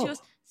 and she Oh.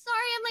 goes,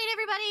 "Sorry, I'm late,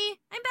 everybody.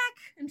 I'm back."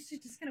 And she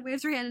just kind of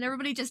waves her hand, and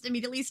everybody just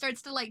immediately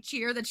starts to like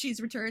cheer that she's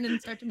returned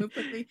and start to move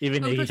quickly.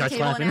 Even over Iggy to the starts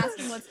table laughing. and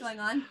asking what's going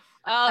on.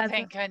 Oh, As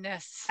thank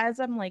goodness. As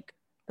I'm like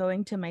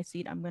going to my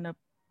seat, I'm gonna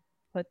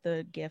put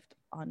the gift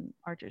on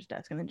Archer's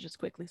desk and then just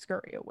quickly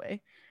scurry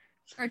away.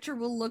 Archer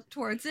will look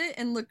towards it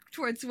and look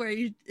towards where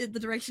you, the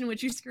direction in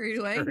which you scurried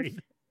away. Sorry.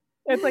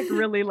 It's like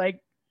really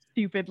like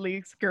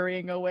stupidly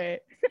scurrying away.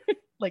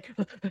 Like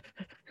let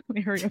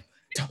me hurry up.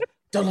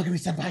 Don't look at me,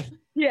 senpai.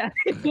 Yeah.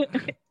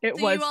 It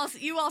So was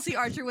you all see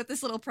Archer with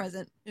this little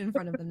present in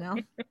front of them now.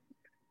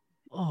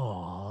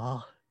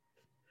 Aww.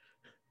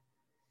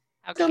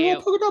 How Got a cute.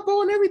 little polka dot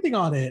bow and everything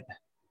on it.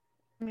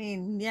 I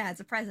mean, yeah,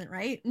 it's a present,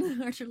 right?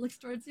 Archer looks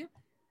towards you.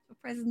 So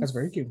presents. That's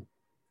very cute.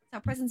 That's how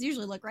presents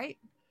usually look, right?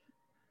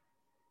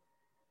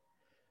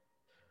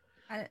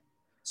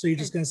 So you're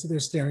just gonna sit there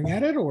staring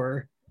at it,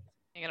 or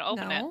You're gonna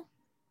open no, it.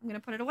 I'm gonna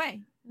put it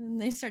away.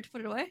 And they start to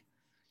put it away.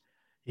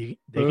 They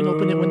can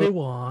open it when they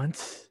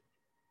want.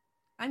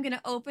 I'm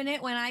gonna open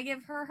it when I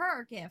give her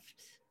her gift.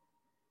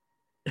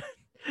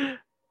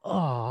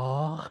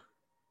 Aww.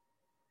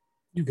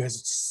 you guys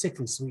are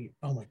sickly sweet.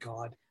 Oh my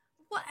god.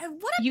 What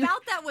You-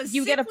 about that was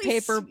you get a sickly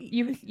paper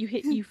sweet?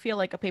 you feel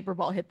like a paper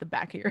ball hit the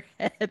back of your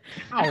head.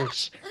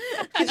 Ouch.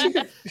 What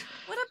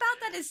about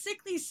that is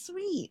sickly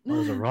sweet? Oh,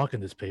 there's a rock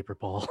in this paper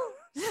ball.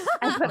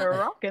 I put a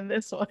rock in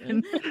this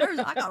one.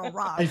 I got a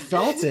rock. I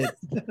felt it.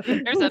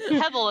 There's a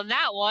pebble in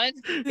that one.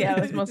 Yeah,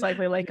 it was most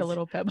likely like a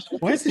little pebble.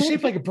 Why is it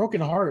shaped like a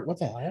broken heart? What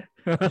the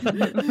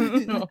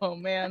hell? Oh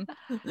man.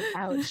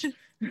 Ouch.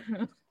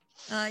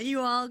 You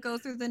all go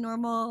through the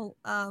normal,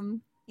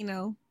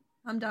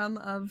 humdum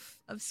of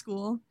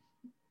school,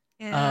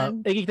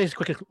 and Iggy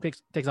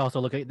takes also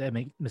a look at that.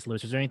 Miss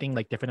Lewis. Is there anything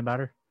like different about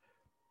her?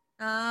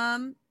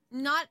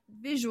 not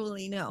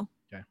visually, no.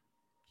 Okay.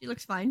 She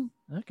looks fine.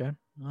 Okay.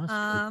 Well, that's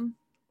good.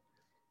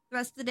 The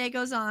rest of the day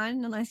goes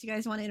on, unless you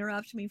guys want to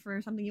interrupt me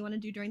for something you want to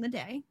do during the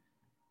day.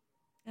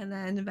 And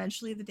then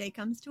eventually the day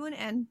comes to an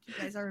end. You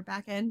guys are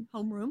back in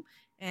homeroom,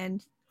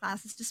 and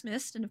class is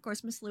dismissed. And of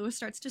course, Miss Lewis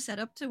starts to set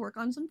up to work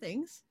on some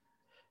things.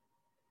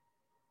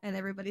 And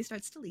everybody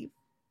starts to leave.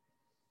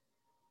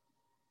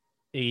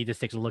 Iggy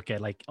just takes a look at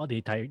like all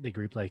the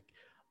group, like,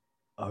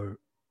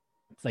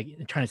 it's like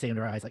trying to say in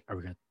her eyes, like, are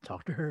we gonna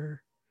talk to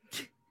her?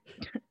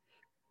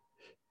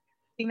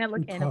 Seeing that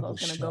look, We Annabelle's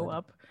probably gonna go should.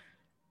 up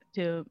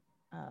to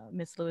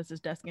Miss Lewis's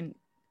desk and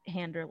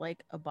hand her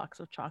like a box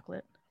of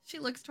chocolate. She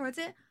looks towards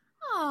it.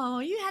 Oh,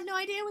 you had no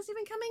idea it was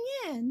even coming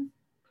in.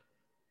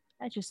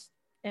 I just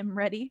am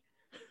ready.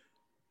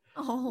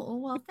 Oh,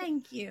 well,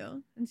 thank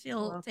you. And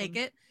she'll welcome. take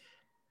it.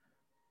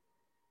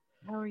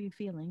 How are you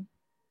feeling?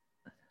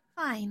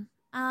 Fine.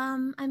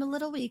 I'm a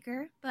little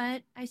weaker,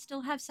 but I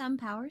still have some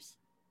powers.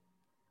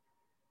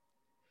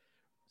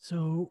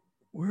 So,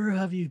 where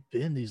have you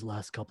been these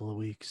last couple of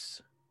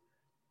weeks?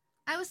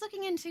 I was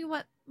looking into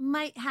what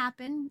might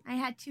happen. I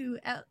had to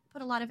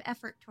put a lot of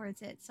effort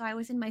towards it, so I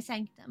was in my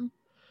sanctum.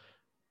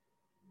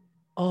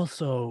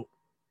 Also,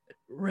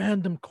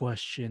 random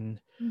question.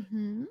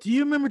 Mm-hmm. Do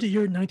you remember the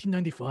year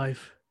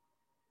 1995?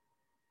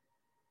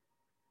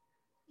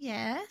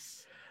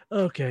 Yes.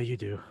 Okay, you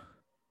do.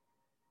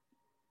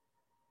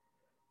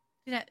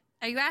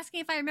 Are you asking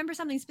if I remember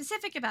something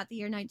specific about the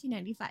year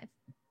 1995?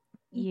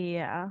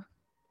 Yeah.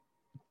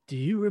 Do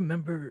you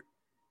remember?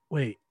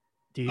 Wait,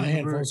 do you A handful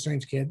remember of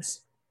strange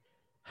kids.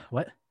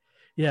 what?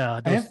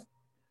 Yeah, A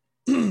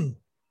those,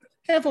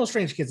 handful of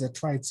strange kids that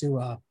tried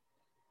to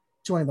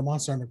join the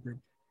Monster Hunter group,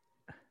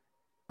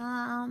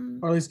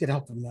 or at least get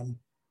help from them.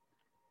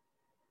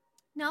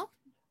 No.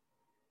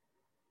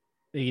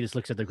 he just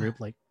looks at the group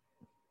like,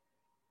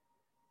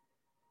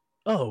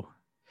 oh,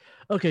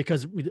 okay,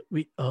 because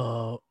we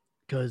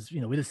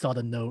just saw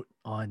the note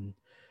on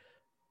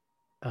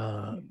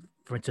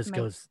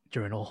Francisco's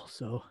journal,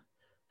 so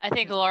I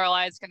think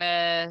Lorelai's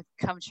gonna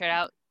come straight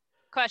out.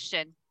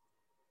 Question: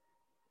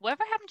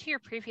 whatever happened to your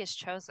previous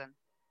chosen?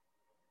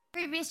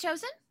 Previous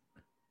chosen?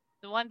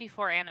 The one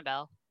before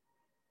Annabelle.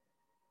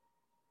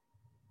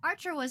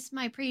 Archer was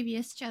my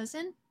previous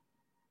chosen,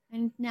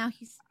 and now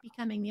he's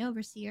becoming the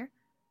overseer.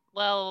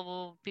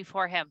 Well,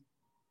 before him.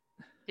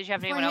 Did you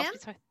have Before anyone him?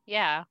 else?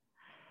 Yeah.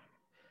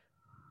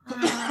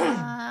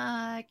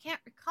 I can't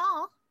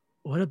recall.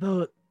 what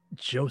about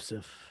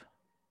Joseph?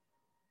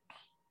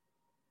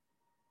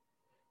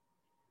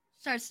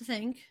 Starts to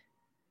think.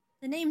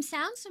 The name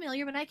sounds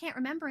familiar, but I can't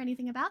remember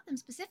anything about them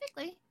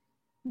specifically.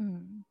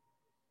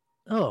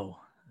 Oh,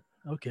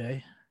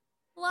 okay.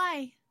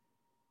 Why?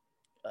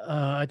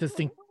 I just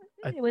think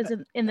It was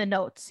in the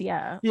notes,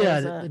 yeah. yeah, There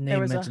was the a- name there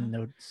was a- mentioned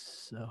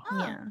notes. So Oh.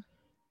 Yeah.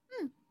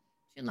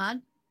 She'll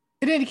nod.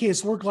 In any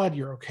case, we're glad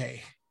you're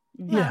okay.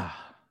 Mhm. yeah,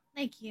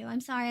 Thank you.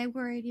 I'm sorry I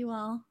worried you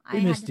all. We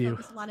I missed had to you.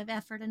 focus a lot of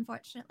effort,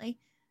 unfortunately.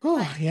 Oh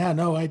But- yeah,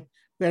 no, we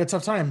had a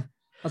tough time.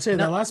 I'll tell you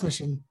No. that last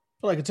mission.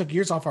 I feel like it took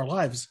years off our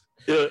lives.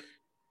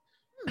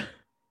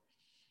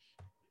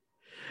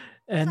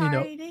 and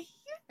Sorry to hear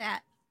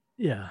that.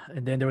 yeah,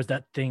 and then there was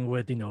that thing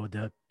with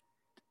the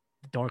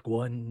dark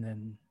one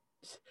and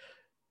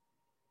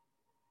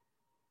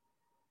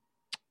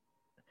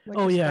We're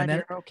Oh, just yeah, glad and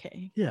then- you're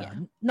okay. yeah,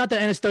 not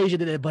that Anastasia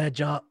did a bad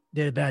job.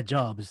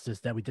 It's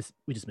just that we just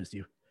missed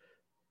you.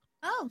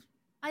 Oh,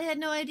 I had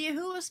no idea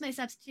who was my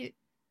substitute.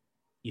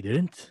 You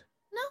didn't?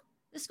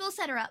 The school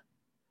set her up.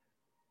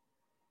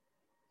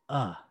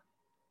 Ah,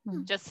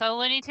 Just a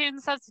Looney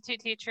Tunes substitute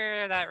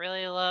teacher that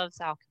really loves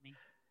alchemy.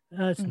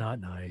 that's not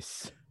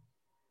nice.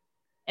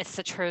 It's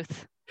the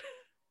truth.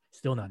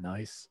 Still not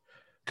nice.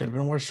 Could have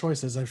been worse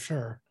choices, I'm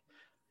sure.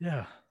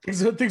 Yeah.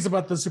 Things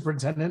about the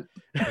superintendent.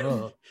 Ugh.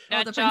 Oh,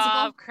 Nut the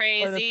job, principal?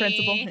 crazy. Or the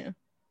principal.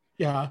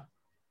 Yeah.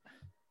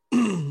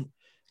 Yeah.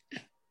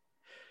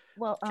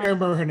 Well, Can't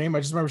remember her name. I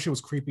just remember she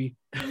was creepy.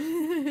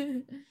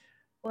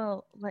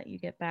 Well, let you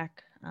get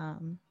back.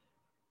 Happy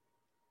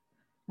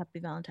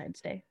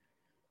Valentine's Day.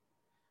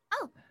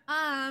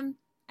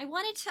 I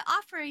wanted to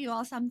offer you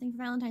all something for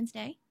Valentine's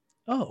Day.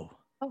 Oh,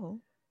 Oh.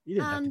 you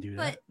didn't have to do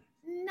but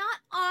not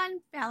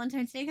on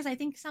Valentine's Day because I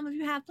think some of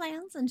you have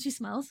plans. And she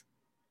smells.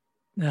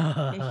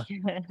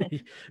 that.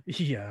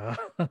 Yeah.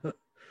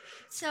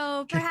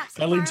 So perhaps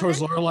I lean tomorrow towards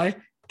then?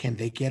 Lorelai. Can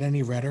they get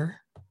any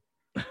redder?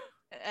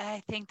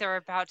 I think they're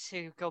about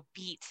to go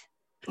beat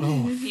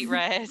Oh,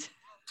 red.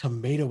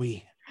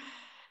 tomatoey.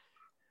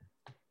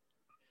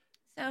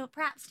 So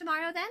perhaps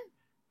tomorrow then?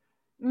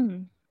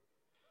 Mhm.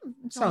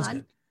 She'll Sounds nod.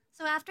 good.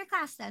 So after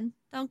class then,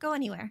 don't go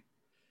anywhere.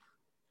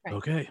 Right.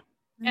 Okay.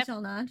 And Yep.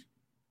 she'll nod.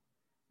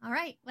 All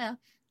right. Well,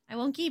 I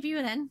won't keep you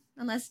then,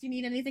 unless you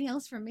need anything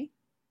else from me.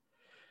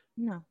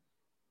 No,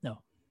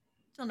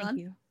 She'll thank nod.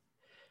 you.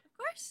 Of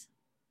course.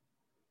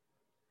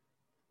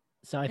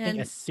 So I think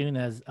And- as soon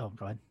as go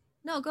ahead.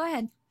 No, go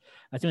ahead.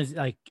 As soon as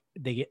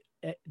they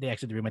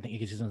exit the room, I think you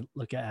can just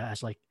look at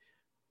Ash like,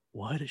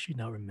 why does she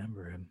not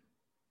remember him?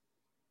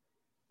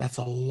 That's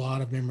a lot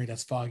of memory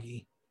that's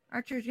foggy.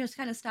 Archer just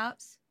kind of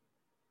stops.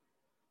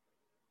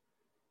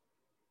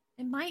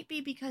 It might be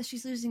because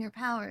she's losing her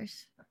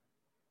powers.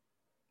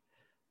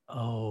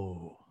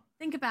 Oh.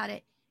 Think about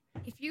it.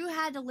 If you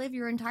had to live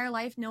your entire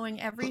life knowing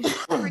every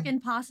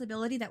freaking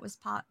possibility that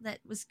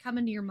was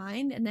coming to your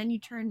mind, and then you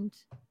turned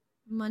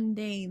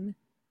mundane,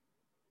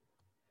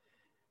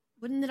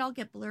 wouldn't it all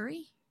get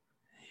blurry?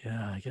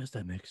 Yeah, I guess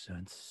that makes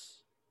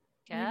sense.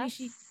 Guess.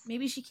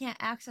 Maybe she can't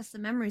access the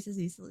memories as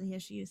easily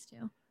as she used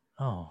to.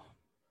 Oh.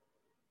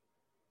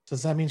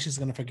 Does that mean she's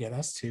gonna forget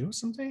us too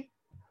someday?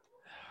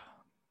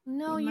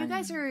 No, You you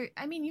guys might- are.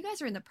 I mean, you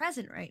guys are in the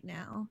present right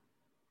now.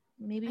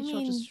 Maybe I she'll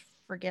mean- just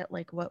forget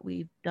like what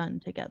we've done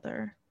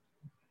together.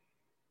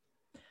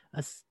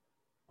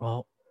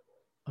 Well,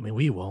 I mean,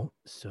 we won't.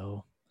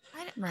 So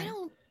I Right.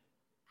 don't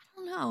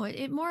know.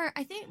 It more,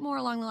 I think more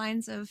along the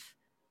lines of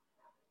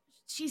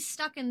she's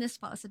stuck in this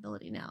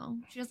possibility now.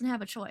 She doesn't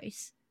have a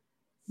choice.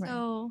 Right.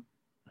 So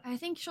I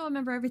think she'll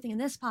remember everything in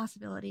this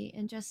possibility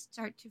and just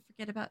start to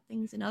forget about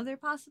things in other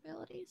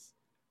possibilities.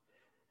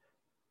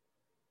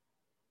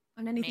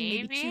 On anything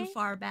maybe too Maybe?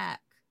 far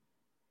back.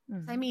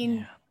 Mhm. I mean,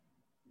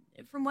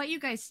 yeah. from what you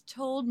guys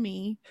told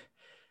me,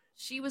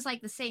 she was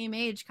like the same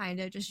age, kind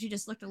of. She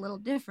just looked a little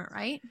different,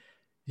 right?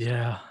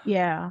 Yeah.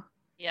 Yeah.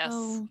 Yes.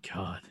 So,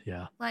 God.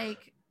 Yeah.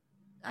 like,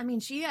 I mean,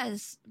 she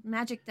has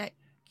magic that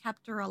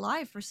kept her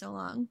alive for so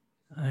long.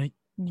 I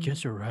Mm.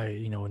 guess you're right.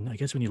 You know, and I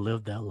guess when you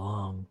live that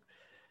long,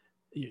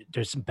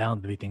 there's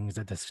bound to be things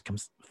that just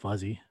comes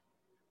fuzzy.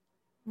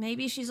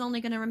 Maybe she's only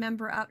going to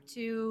remember up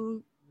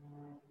to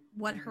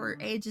what her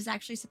age is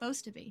actually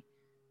supposed to be.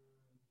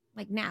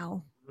 Like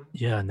now.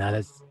 Yeah. Now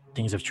that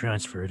things have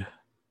transferred.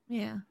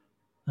 Yeah.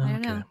 I don't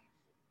Okay. know.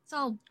 It's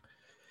all,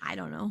 I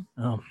don't know.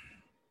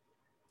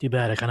 Too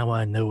bad. I kind of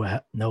want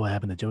to know what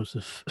happened to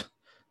Joseph.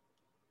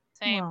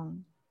 Same. Well,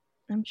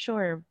 I'm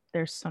sure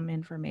there's some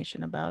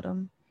information about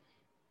him.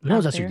 Who knows?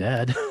 Out That's your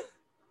there. dad.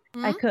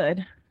 I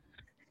could.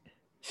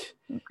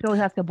 You could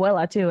always ask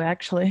Abuela too,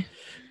 actually.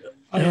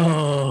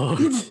 Oh.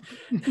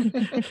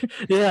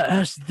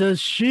 Yeah. Does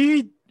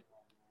she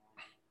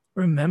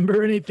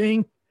remember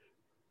anything?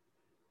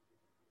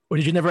 Or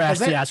did you never Has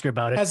actually that- ask her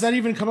about it? Has that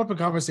even come up in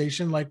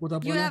conversation, like with You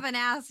Abuela? haven't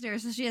asked her,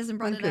 so she hasn't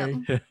brought it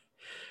Okay. up.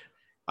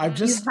 I've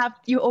just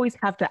You always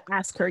have to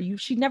ask her.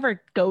 She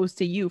never goes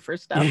to you for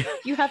stuff. Yeah.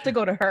 You have to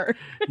go to her.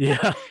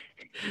 Yeah.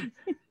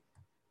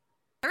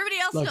 Everybody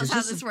else Look, knows it's how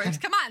just this a works.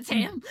 Come on,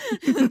 Sam.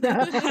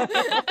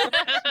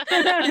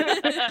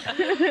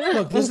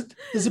 look.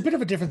 There's a bit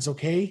of a difference,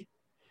 okay?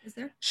 Is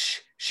there?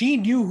 She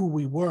knew who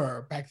we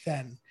were back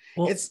then.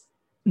 Well, It's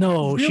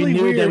no, she really knew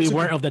that weird we to-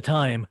 weren't of the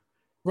time.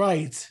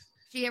 right.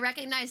 She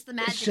recognized the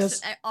magic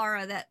just-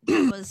 aura that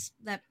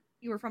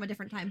you were from a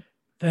different time.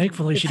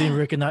 Thankfully, she didn't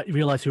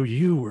realize who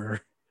you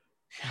were.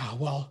 Yeah.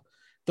 Well,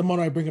 the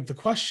moment I bring up the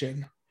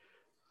question,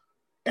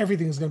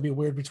 everything's gonna be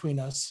weird between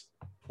us.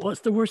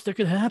 What's the worst that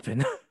could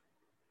happen?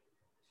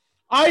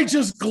 I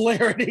just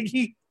glare at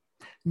Iggy.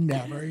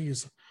 Never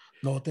use.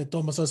 No te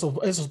tomas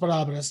esas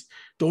palabras.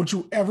 Don't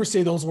you ever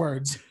say those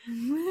words. I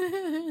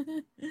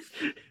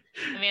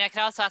mean, I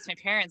could also ask my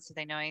parents if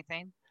they know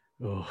anything.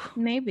 Oh,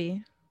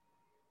 Maybe.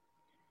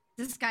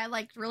 Is this guy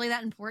like really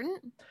that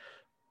important?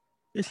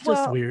 it's just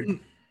Well, weird.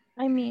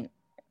 I mean,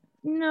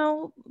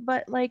 no,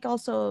 but like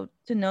also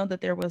to know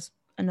that there was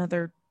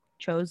another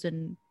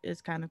chosen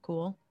is kind of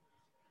cool.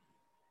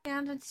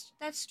 Yeah,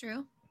 that's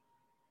true.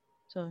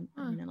 So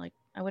Huh. I mean, like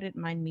I wouldn't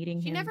mind meeting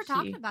She him. never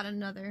talked see- about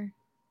another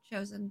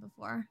chosen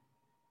before.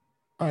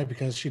 Probably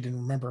because she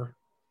didn't remember.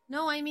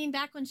 No, I mean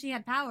back when she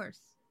had powers.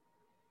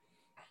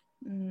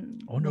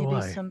 Mm, I wonder maybe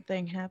why.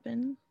 something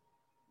happened.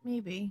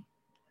 Maybe.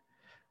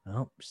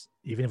 Well,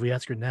 even if we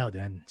ask her now,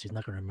 then she's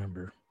not going to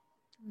remember.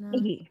 No.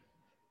 Iggy,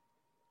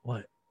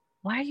 What?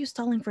 why are you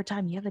stalling for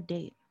time? You have a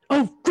date.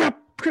 Oh,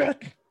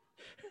 crap.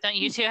 Don't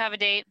you two have a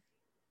date?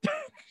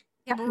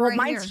 Yeah, but Well, right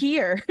mine's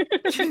here.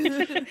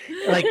 here.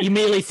 Like, you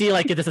immediately see,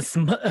 like, there's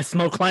a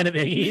smoke line of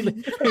Iggy,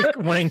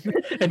 like,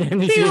 and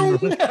then you see him.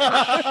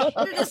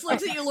 She just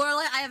looks at you,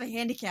 Lorelai. I have a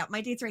handicap. My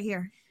date's right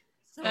here.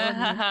 So,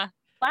 Wow,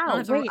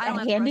 have to- wait, I don't a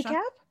have to rush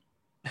handicap?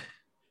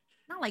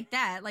 not like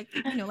that. Like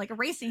like a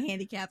racing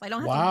handicap. I don't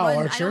have Wow, to run.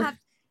 I Archer. don't have.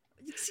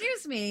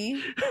 Excuse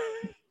me.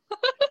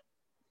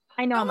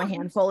 I know I'm a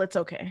handful. It's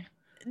okay.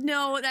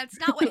 No, that's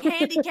not what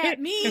handicap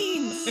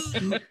means.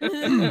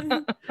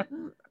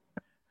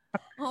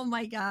 Oh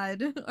my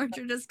God,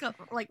 Archer just got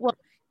like. Well,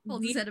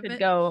 Hold We his head a could bit.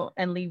 go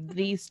and leave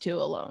these two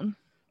alone.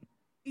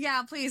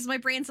 Yeah, please. My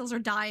brain cells are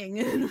dying,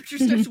 and Archer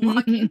starts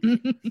walking.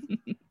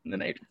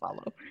 Then I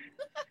follow.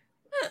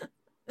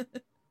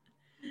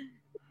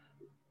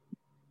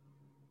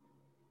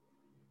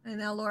 And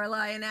now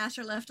Lorelai and Ash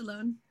are left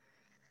alone.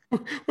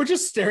 We're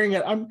just staring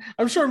at.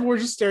 I'm sure we're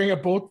just staring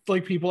at both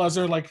like people as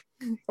they're like,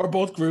 or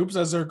both groups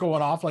as they're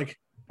going off. Like,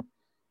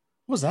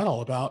 what was that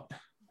all about?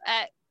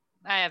 I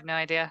have no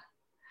idea.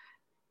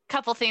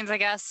 Couple things, I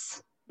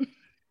guess.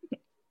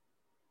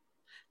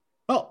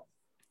 Well,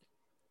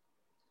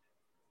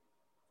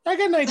 I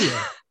got an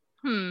idea.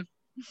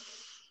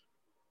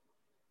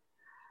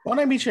 Why don't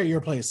I meet you at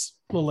your place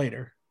a little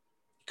later?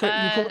 You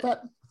cool with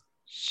that?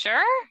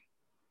 Sure.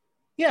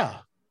 Yeah.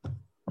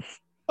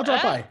 I'll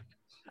drop by.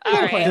 All No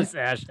right. plan. Does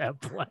Ash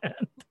have planned?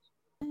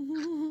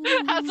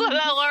 That's what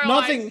that Lorelai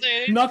Nothing.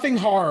 said. Nothing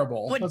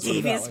horrible. What Let's put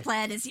it that devious way.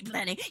 plan is he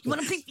planning? You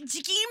want to play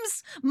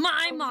games?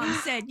 My mom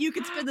said you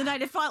could spend the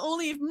night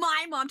only if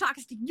my mom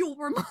talks to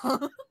your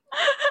mom.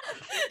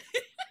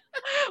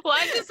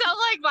 Why does it sound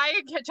like my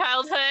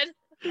childhood?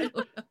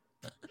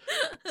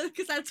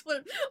 Because that's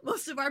what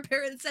most of our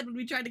parents said when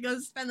we tried to go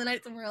spend the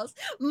night somewhere else.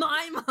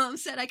 My mom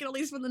said I could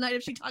only spend the night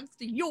if she talks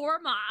to your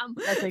mom.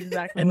 That's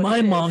exactly. And what my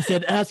it is. mom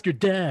said, ask your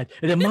dad.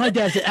 And then my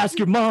dad said, ask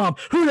your mom.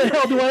 Who the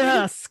hell do I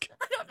ask?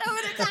 I don't know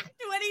who to talk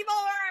to.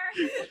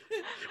 anymore.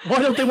 Why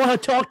don't they want to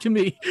talk to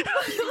me?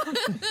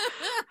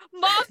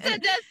 Mom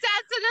said this,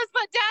 Dad said this,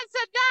 but Dad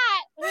said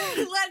that.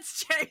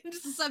 Let's change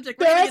the subject.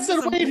 Dad said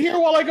wait here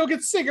while I go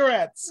get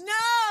cigarettes.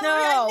 No,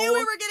 No. I knew we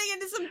were getting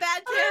into some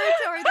bad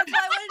territory. That's why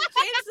I wanted to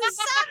change the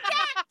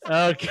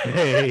subject.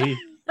 Okay.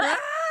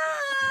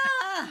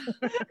 Ah!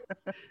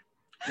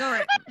 All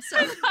right. So,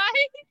 all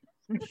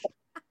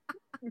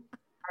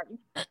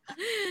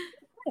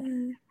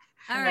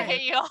I right.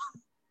 hate you all.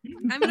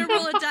 I'm gonna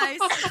roll a dice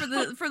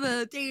for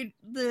the date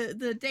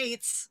the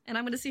dates, and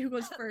I'm gonna see who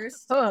goes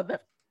first. Oh, the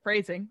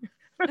phrasing.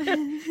 I'm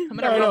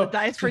gonna No, roll no. the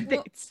dice for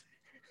Well- dates.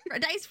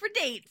 Dice for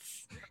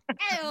dates. The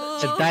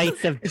Ew.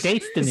 dice of Instead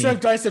destiny. of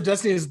dice of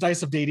destiny, it's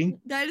dice of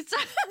dating. Dice.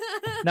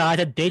 No, I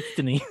said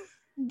destiny.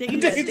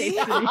 Dates.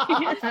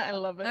 I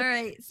love it. All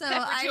right. So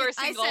Except for you were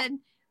I single. said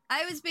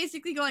I was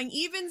basically going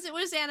evens. It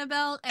was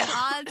Annabelle, and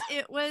odds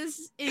it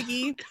was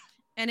Iggy,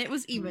 and it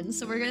was even.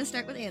 So we're gonna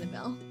start with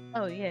Annabelle.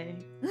 Oh yay.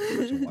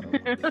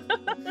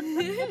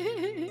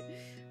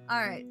 All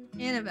right,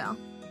 Annabelle.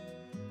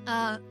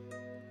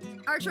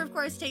 Archer, of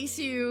course, takes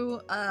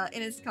you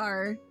in his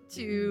car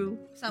to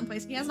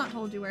someplace. He has not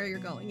told you where you're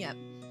going yet.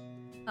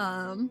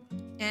 And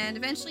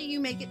eventually you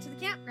make it to the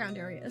campground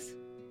areas.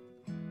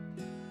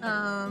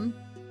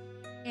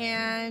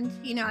 And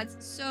he nods.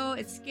 So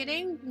it's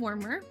getting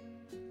warmer.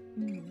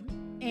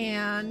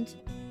 And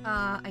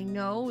I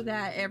know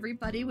that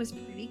everybody was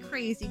pretty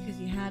crazy because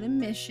you had a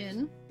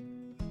mission.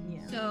 Yeah.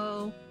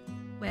 So,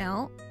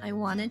 well, I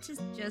wanted to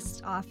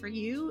just offer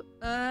you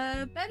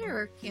a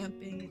better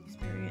camping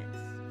experience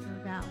for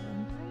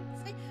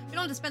Valentine's Day. We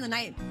don't have to spend the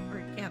night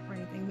or camp or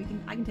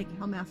anything. I can take you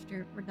home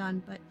after we're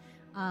done. But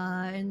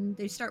and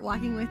they start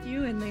walking with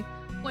you, and they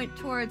point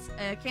towards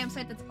a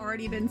campsite that's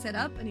already been set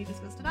up, and he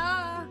just goes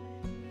ta-da!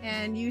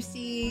 And you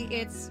see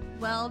it's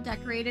well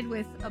decorated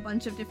with a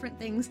bunch of different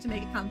things to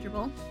make it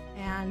comfortable,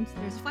 and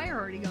there's a fire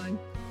already going.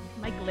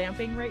 Am I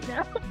glamping right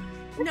now?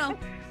 No,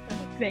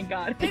 Thank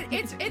God.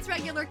 it's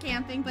regular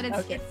camping, but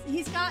Okay.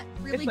 he's got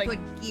really It's like-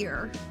 good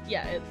gear.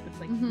 Yeah, it's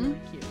like Mhm. really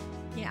cute.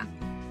 Yeah.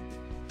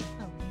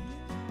 Oh.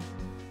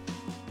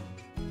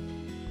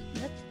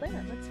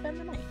 Let's spend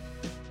the night.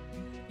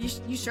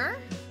 You sure?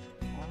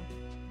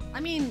 I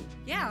mean,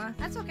 yeah,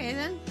 that's okay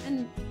then.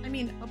 And I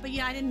mean, but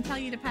yeah, I didn't tell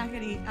you to pack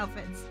any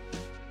outfits.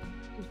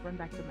 Just run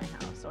back to my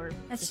house, or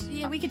That's just-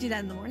 yeah, we could do that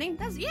in the morning.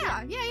 That's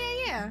yeah.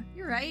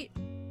 You're right.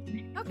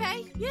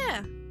 Okay, yeah.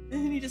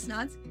 And he just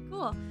nods.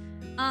 Cool.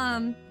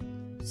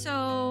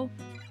 So,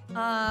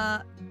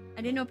 I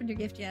didn't open your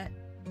gift yet.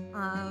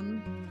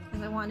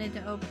 Because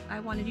I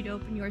wanted you to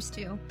open yours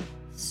too.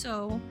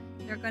 So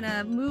they're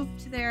gonna move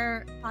to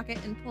their pocket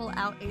and pull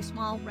out a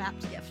small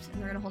wrapped gift,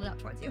 and they're gonna hold it out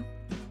towards you.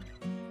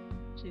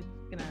 She's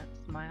gonna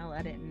smile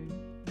at it and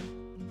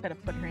kind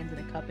of put her hands in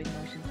a cupping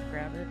motion to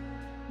grab it.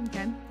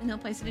 Okay, and he'll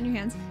place it in your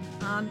hands.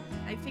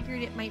 I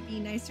figured it might be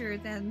nicer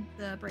than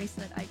the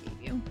bracelet I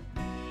gave you.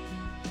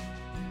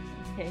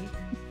 Okay.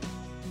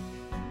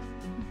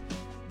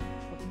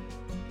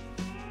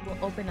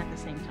 We'll open at the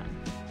same time.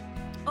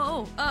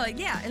 Oh,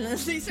 yeah, and then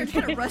they start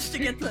to rush to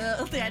get the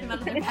item out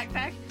of their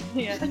backpack.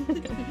 Yeah.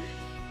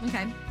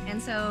 Okay,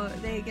 and so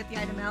they get the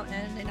item out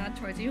and they nod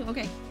towards you.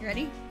 Okay, you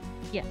ready?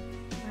 Yeah.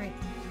 All right,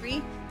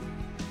 3,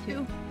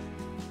 2,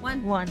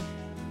 1, One.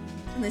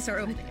 and they start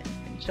opening it.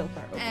 And she'll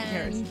start opening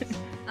And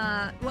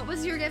hers. what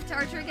was your gift to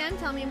Archer again?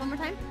 Tell me one more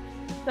time.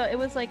 So it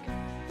was like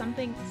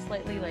something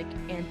slightly like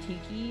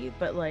antique-y,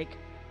 but like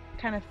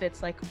kind of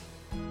fits like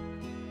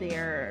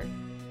their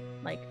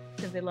like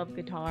because they love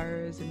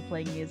guitars and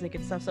playing music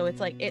and stuff. So it's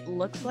like it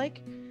looks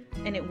like,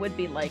 and it would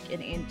be like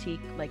an antique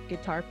like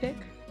guitar pick.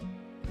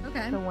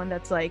 Okay. The one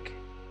that's like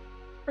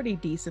pretty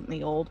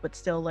decently old, but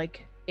still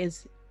like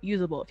is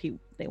usable if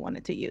they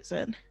wanted to use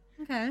it.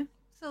 Okay.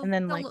 So And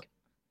then they'll like look-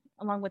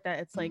 along with that,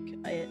 it's like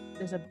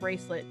there's a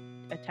bracelet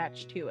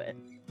attached to it.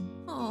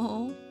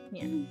 oh.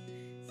 Yeah.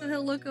 So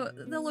they'll look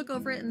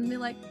over it and be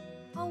like,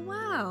 "Oh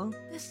wow,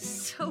 this is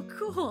so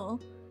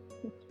cool."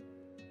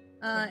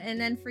 And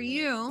then for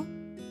you,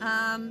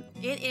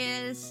 it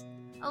is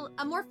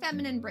a more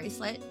feminine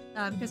bracelet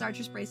because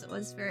Archer's bracelet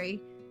was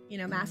very,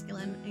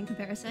 masculine in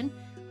comparison.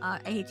 I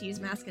hate to use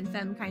masc and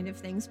femme kind of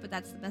things, but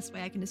that's the best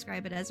way I can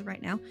describe it as of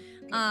right now.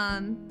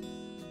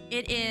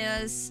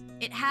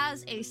 It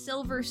has a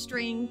silver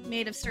string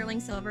made of sterling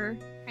silver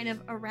kind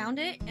of around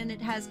it, and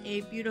it has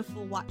a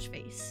beautiful watch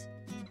face.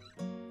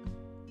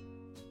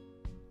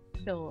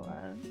 She'll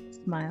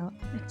smile.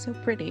 It's so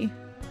pretty.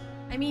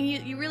 I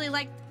mean, you really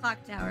liked the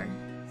clock tower,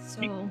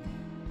 so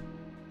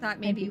thought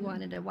maybe you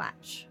wanted a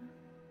watch.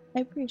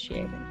 I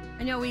appreciate it.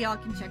 I know we all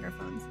can check our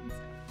phones and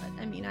stuff,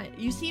 but I mean,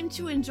 you seem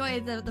to enjoy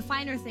the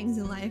finer things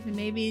in life, and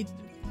maybe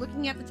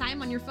looking at the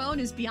time on your phone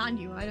is beyond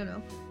you. I don't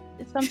know.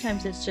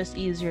 Sometimes it's just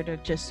easier to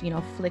just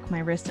flick my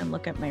wrist and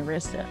look at my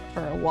wrist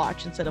for a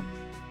watch instead of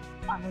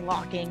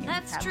unlocking. And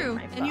That's tapping true,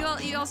 my and you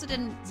phone. also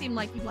didn't seem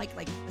like you like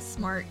a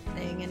smart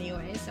thing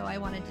anyway, so I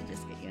wanted to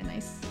just get you a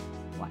nice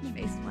watch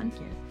face one.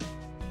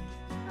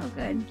 Oh,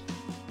 good.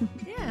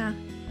 Yeah.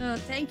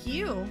 Thank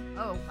you.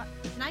 Oh,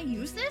 can I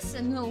use this?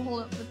 And he'll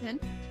hold up the pin.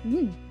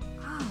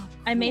 Oh,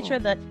 I made cool. sure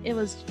that it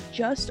was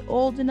just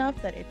old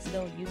enough that it's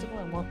still usable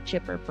and won't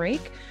chip or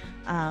break.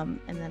 And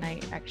then I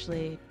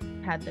actually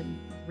had them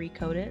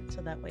recode it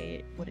so that way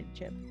it wouldn't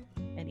chip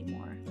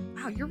anymore.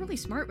 Wow, you're really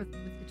smart with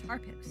guitar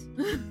picks.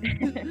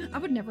 I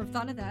would never have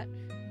thought of that.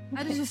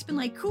 I'd have just been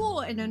like,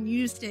 cool, and then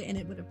used it and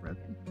it would have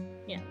broken.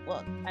 Yeah,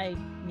 well,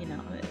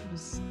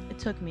 it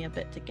took me a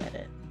bit to get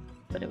it,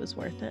 but it was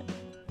worth it.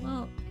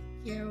 Well,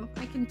 thank you.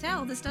 I can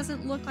tell this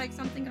doesn't look like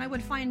something I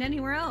would find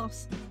anywhere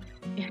else.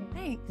 Yeah.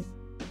 Thanks.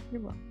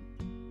 You're welcome.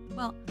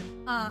 Well,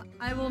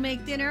 I will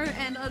make dinner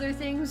and other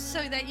things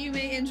so that you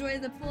may enjoy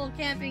the full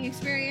camping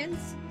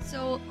experience.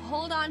 So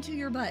hold on to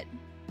your butt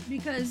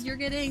because you're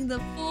getting the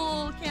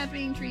full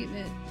camping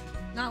treatment.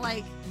 Not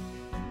like,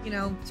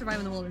 survive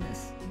in the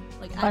wilderness.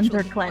 Like Buns are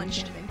actual fun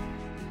clenched. camping.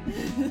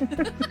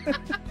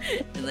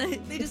 And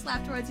they just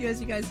laugh towards you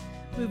as you guys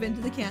move into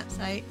the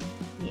campsite.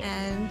 Yeah.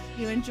 And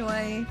you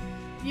enjoy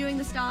viewing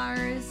the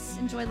stars,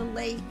 enjoy the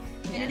lake.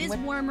 Yeah, And it is what-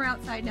 warmer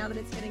outside now that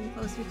it's getting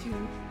closer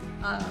to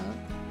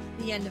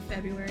the end of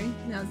February.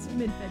 Now it's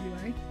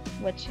mid-February.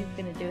 What she's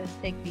gonna do is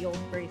take the old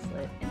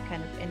bracelet and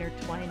kind of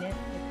intertwine it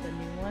with the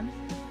new one,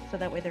 so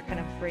that way they're kind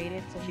of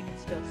braided, so she can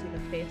still see the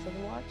face of the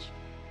watch.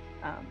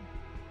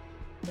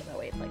 So that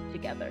way it's like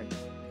together.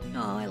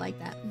 Oh, I like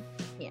that.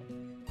 Yeah.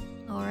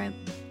 All right.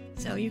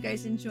 So you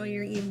guys enjoy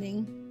your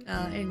evening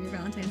and your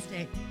Valentine's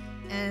Day.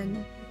 And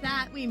with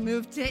that, we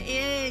move to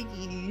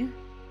Iggy.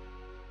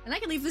 And I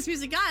can leave this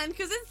music on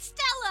because it's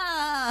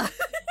Stella!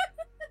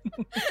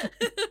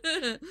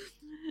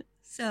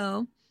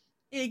 So,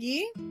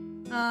 Iggy,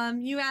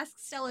 you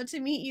asked Stella to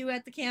meet you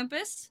at the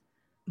campus.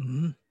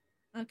 Mhm.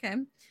 Okay.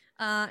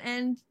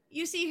 And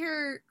you see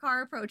her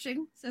car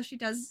approaching, so she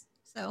does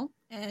so.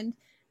 And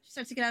she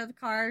starts to get out of the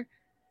car.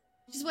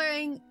 She's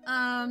wearing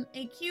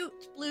a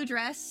cute blue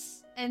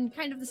dress and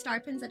kind of the star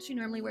pins that she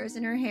normally wears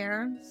in her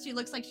hair. She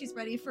looks like she's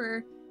ready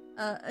for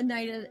a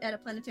night at a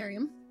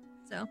planetarium.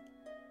 So,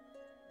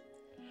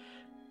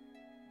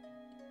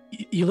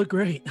 You look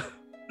great.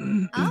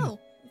 oh,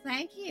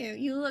 thank you.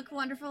 You look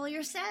wonderful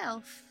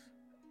yourself.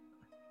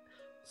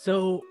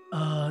 So,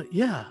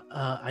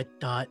 I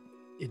thought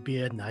it'd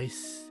be a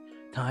nice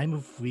time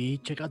if we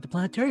check out the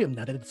planetarium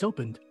now that it's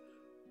opened.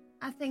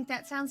 I think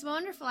that sounds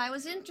wonderful. I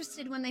was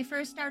interested when they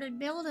first started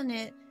building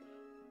it.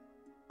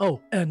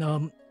 Oh,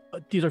 and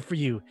these are for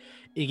you.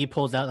 Iggy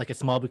pulls out like a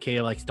small bouquet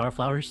of like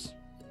starflowers.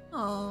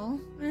 Oh,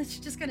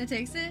 she just kind of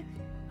takes it.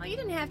 Oh, you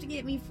didn't have to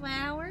get me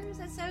flowers.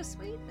 That's so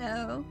sweet,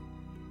 though.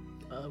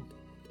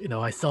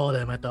 I saw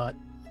them. I thought,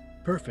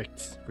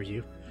 perfect for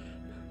you.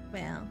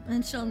 Well,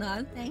 and she'll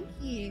nod, thank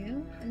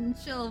you. And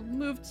she'll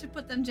move to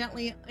put them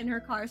gently in her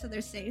car so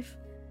they're safe.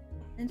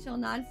 And she'll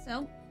nod,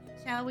 so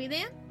shall we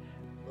then?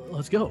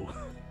 Let's go.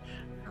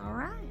 All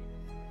right.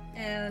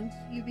 And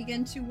you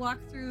begin to walk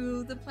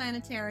through the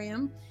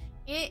planetarium.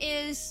 It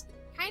is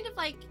kind of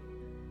like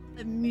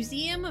a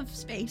museum of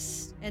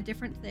space and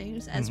different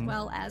things, as Mhm.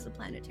 well as a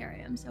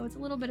planetarium. So it's a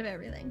little bit of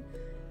everything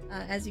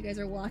as you guys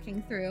are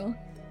walking through.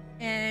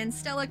 And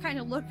Stella kind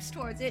of looks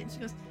towards it and she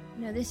goes,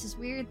 this is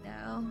weird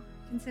though,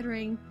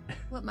 considering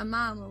what my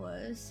mama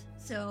was.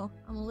 So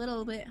I'm a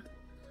little bit,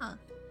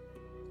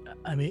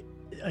 I mean,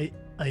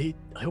 I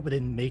hope I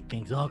didn't make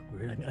things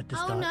awkward. I mean, I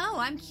just Oh thought. no,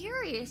 I'm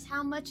curious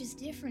how much is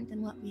different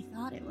than what we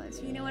thought it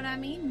was. You know what I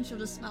mean? And she'll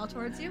just smile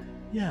towards you.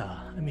 Yeah,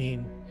 I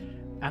mean,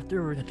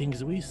 after the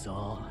things we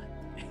saw,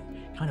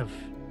 kind of,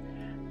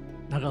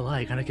 not gonna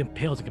lie, kind of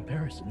pales in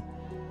comparison.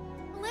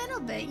 A little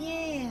bit,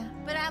 yeah.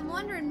 But I'm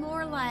wondering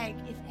more like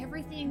if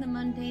everything the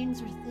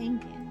mundanes are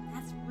thinking,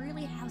 that's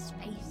really how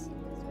space is,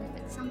 or if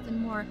it's something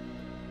more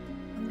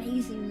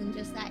amazing than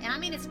just that. And I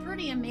mean, it's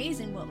pretty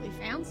amazing what we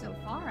found so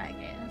far, I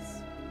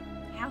guess.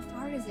 How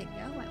far does it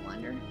go, I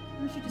wonder?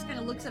 And she just kind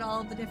of looks at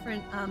all of the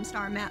different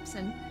star maps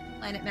and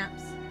planet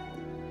maps.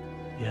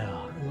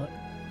 Yeah,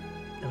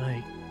 and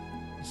I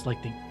just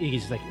like think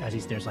Iggy's like as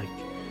he stares, like,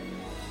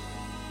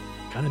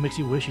 kind of makes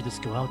you wish you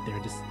just go out there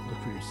and just look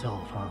for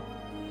yourself, huh?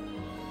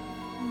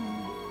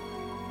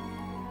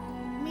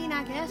 I mean,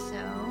 I guess so.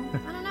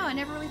 I don't know. I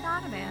never really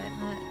thought about it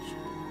much.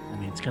 I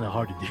mean, it's kind of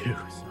hard to do.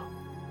 So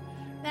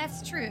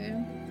That's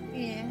true.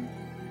 Yeah.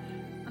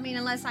 I mean,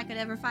 unless I could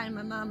ever find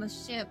my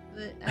mama's ship,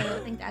 but I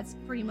don't think that's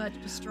pretty much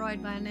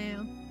destroyed by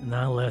now.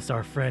 not unless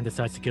our friend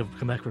decides to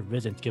come back for a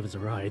visit and give us a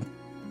ride.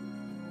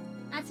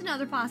 That's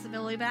another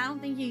possibility, but I don't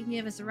think you can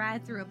give us a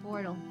ride through a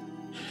portal.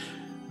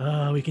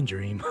 We can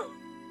dream.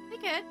 We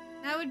could.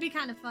 That would be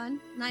kind of fun.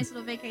 Nice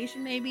little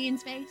vacation, maybe, in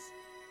space.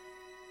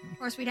 Of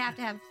course, we'd have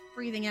to have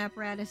breathing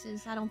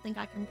apparatuses. I don't think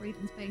I can breathe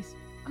in space.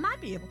 I might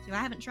be able to. I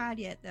haven't tried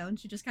yet, though. And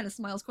she just kind of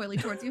smiles coyly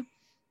towards you.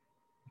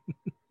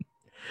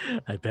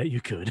 I bet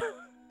you could.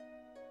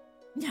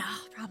 No,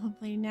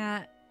 probably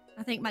not.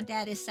 I think my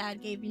daddy's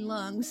side gave me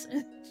lungs.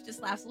 She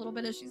just laughs a little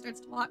bit as she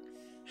starts to walk.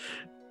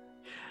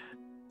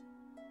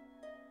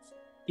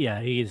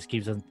 Yeah, he just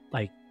keeps on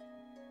like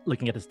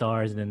looking at the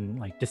stars and then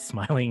like just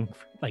smiling,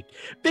 like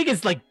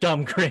biggest like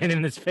dumb grin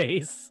in his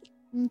face.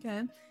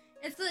 Okay.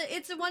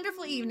 It's a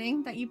wonderful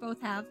evening that you both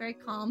have. Very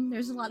calm.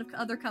 There's a lot of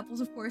other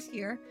couples, of course,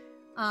 here.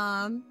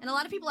 And a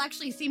lot of people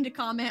actually seem to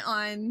comment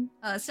on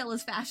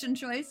Stella's fashion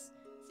choice,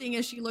 seeing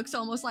as she looks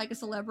almost like a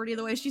celebrity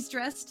the way she's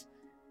dressed.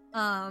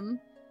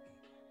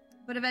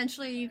 But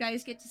eventually you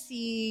guys get to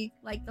see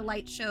like the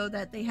light show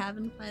that they have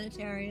in the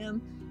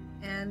planetarium,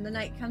 and the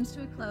night comes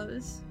to a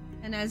close.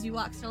 And as you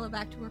walk Stella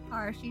back to her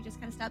car, she just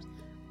kind of stops.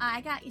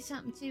 I got you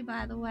something too,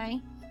 by the way.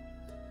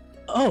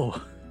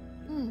 Oh.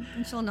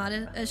 And she'll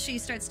nod as she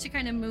starts to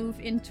kind of move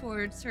in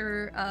towards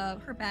her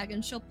her bag,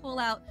 and she'll pull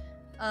out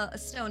a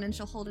stone and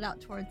she'll hold it out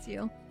towards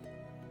you.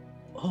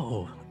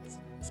 Oh,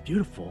 it's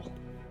beautiful.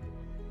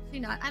 She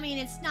nod. I mean,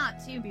 it's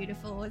not too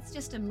beautiful. It's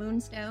just a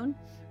moonstone.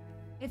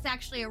 It's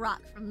actually a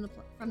rock from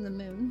the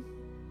moon.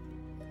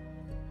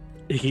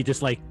 He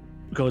just like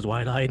goes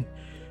wide-eyed.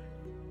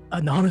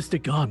 An honest to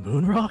God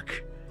moon rock?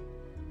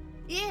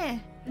 Yeah,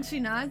 and she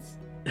nods.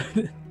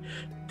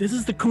 This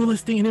is the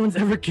coolest thing anyone's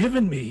ever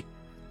given me.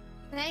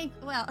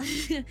 Well,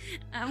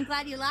 I'm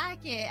glad you like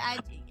it.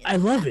 I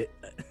love it.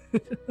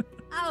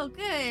 Oh,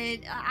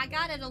 good. I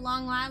got it a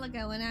long while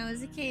ago when I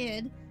was a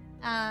kid.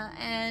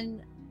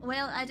 And,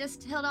 well, I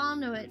just held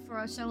on to it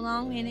for so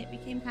long, and it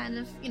became kind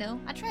of,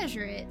 I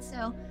treasure it.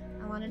 So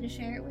I wanted to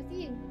share it with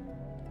you.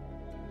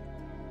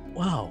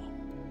 Wow.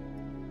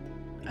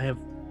 I have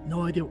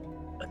no idea.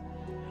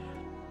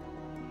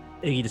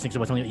 He just thinks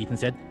about something that Ethan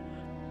said.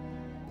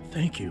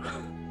 Thank you.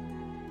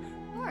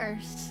 Of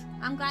course.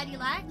 I'm glad you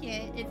like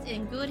it. It's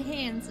in good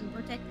hands and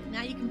protected.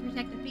 Now you can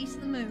protect a piece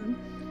of the moon.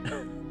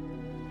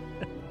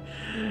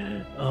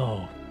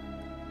 Oh,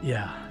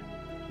 yeah.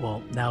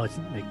 Well, now it's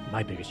like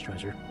my biggest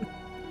treasure.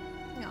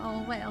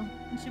 Oh, well.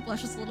 And she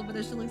blushes a little bit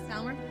as she looks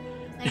downward.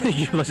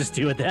 Let's just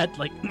do with that.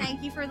 Like.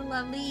 Thank you for the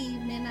lovely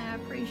evening. I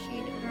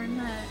appreciate it very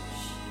much.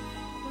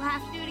 We'll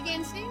have to do it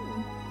again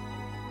soon.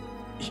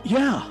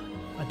 Yeah,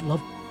 I'd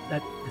love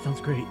that. That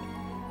sounds great.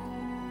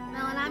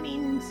 Well, and I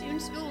mean, soon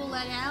school will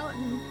let out,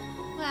 and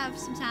we'll have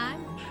some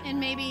time. And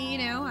maybe,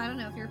 I don't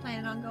know if you're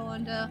planning on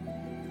going to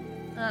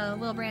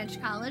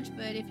Wilbranch College,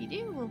 but if you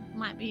do, we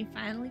might be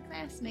finally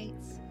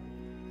classmates.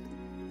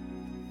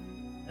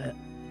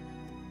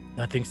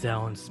 Nothing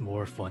sounds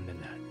more fun than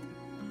that.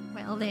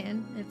 Well,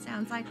 then, it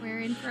sounds like we're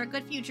in for a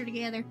good future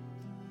together.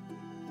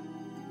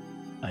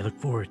 I look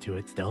forward to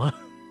it, Stella.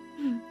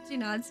 She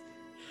nods.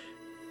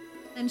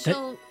 And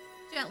she'll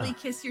gently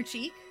kiss your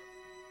cheek.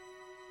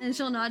 And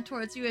she'll nod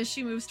towards you as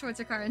she moves towards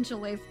her car, and she'll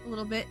wave a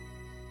little bit.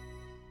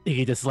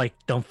 He just like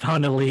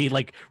dumbfoundedly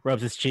like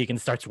rubs his cheek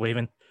and starts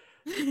waving.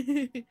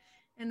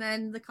 And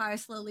then the car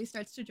slowly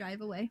starts to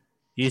drive away.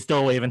 He's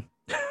still waving.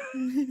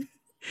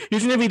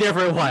 He's gonna be there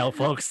for a while,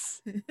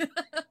 folks.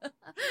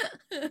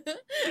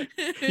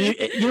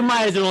 You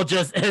might as well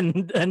just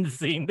end the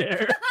scene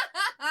there.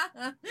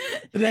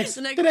 The next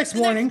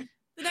morning.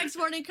 The next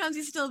morning comes,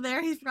 he's still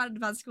there. He's forgotten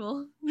about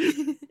school.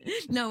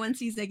 No one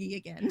sees Ziggy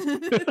again.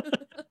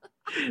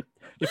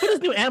 They put this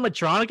new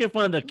animatronic in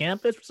front of the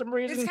campus for some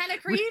reason. It's kind of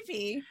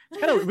creepy.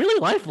 It's kind of really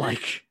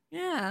lifelike.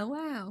 Yeah,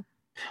 wow.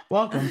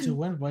 Welcome to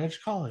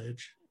Wilbranch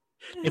College.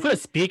 They put a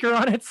speaker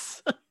on it.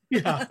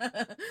 Yeah.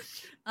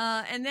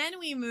 And then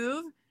we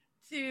move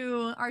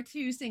to our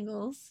two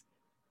singles,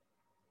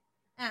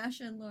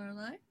 Ash and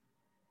Lorelai.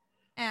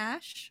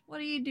 Ash, what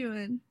are you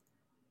doing?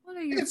 What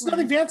are you It's doing?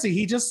 nothing fancy.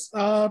 He just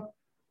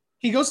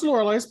he goes to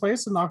Lorelai's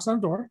place and knocks on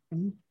the door.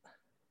 And,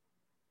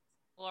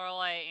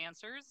 Lorelai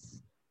answers.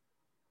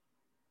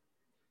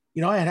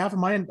 I had half of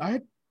mine.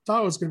 I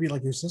thought it was gonna be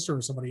like your sister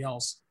or somebody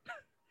else.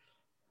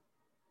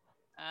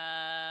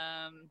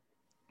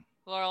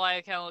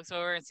 Lorelai kind of looks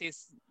over and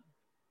sees.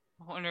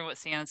 I wonder what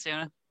Sienna's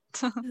doing.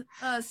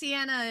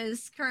 Sienna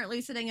is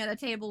currently sitting at a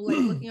table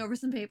looking over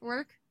some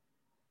paperwork.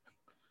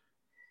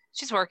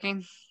 She's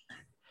working.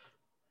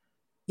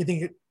 You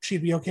think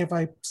she'd be okay if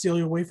I steal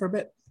you away for a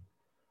bit?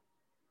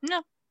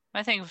 No,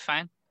 I think we're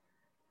fine.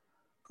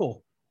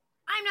 Cool.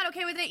 I'm not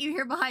okay with it. You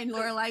hear behind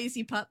Lorelai, you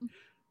see Pup.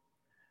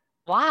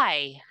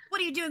 Why? What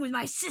are you doing with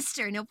my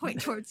sister? And he'll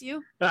point towards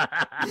you.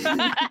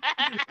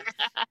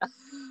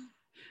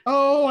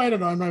 Oh, I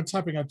don't know. I'm not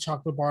tapping a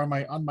chocolate bar on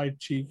my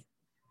cheek.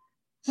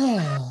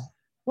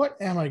 What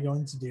am I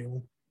going to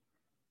do?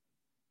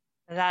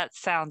 That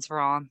sounds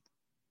wrong.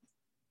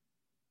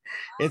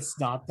 It's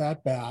not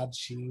that bad.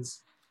 Jeez.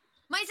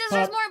 My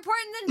sister's more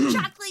important than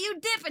chocolate you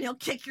dip, and he'll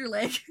kick your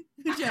leg.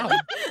 Gently.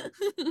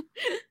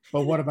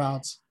 But what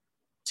about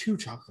 2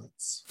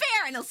 chocolates?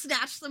 Fair, and he'll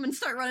snatch them and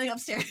start running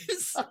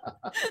upstairs.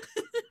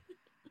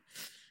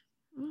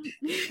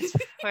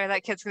 Where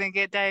that kid's gonna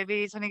get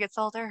diabetes when he gets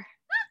older.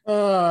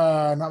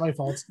 Not my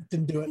fault.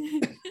 Didn't do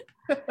it.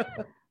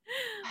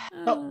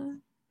 Oh.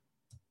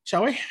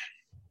 Shall we?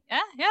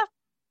 Yeah.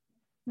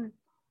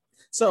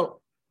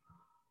 So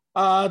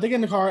they get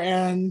in the car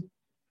and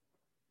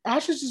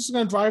Ash is just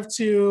gonna drive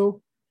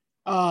to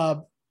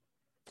I'm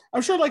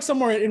sure like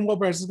somewhere in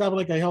Wilbranch it's got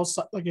like a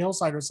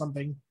hillside or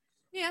something.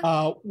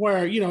 Yeah.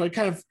 Where it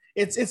kind of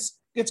it's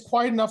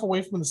quiet enough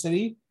away from the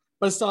city,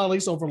 but it still at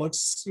least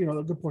overlooks a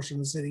good portion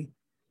of the city.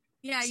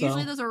 Yeah, So-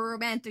 usually those are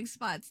romantic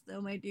spots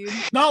though, my dude.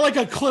 Not like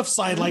a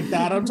cliffside like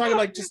that. I'm talking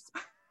like just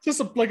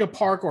just like a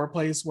park or a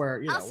place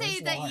where I'll say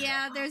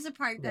that there's a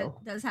park that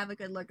does have a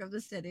good look of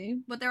the city,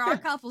 but there are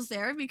couples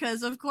there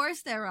because of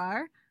course there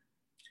are.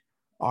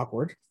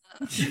 Awkward.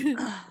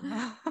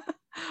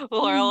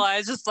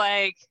 Lorelai's just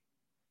like,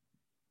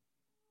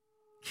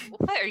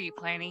 what are you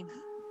planning?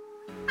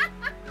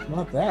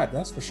 Not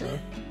that's for sure.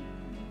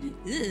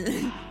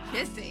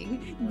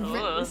 Kissing.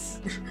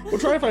 We'll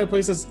try to find a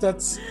place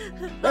that's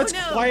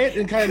quiet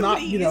and kind of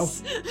not, you know.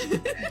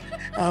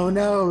 Oh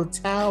no,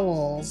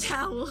 towels.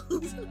 Towels.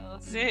 Oh,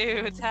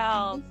 dude,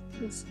 towels.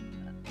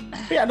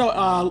 Yeah,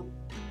 no.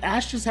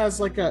 Ash just has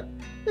a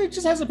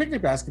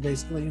picnic basket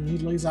basically, and he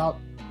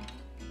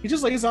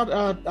just lays out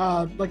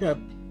like a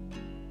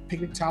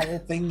picnic towel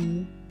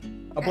thing.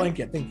 A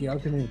blanket, thank you. I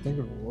couldn't even think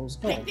of what it was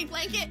called. Picnic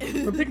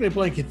blanket. A picnic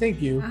blanket,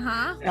 thank you.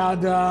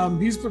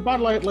 And he's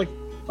bought like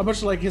a bunch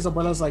of like his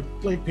abuela's like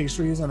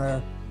pastries and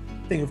a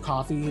thing of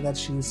coffee that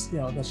she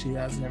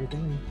has and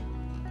everything.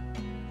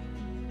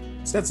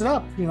 And sets it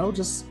up,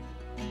 just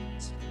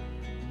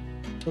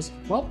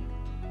well,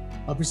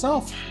 help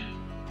yourself.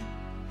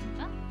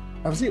 Oh,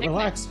 have a seat,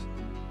 relax.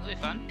 Really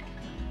fun.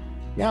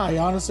 Yeah, I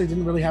honestly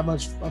didn't really have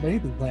much of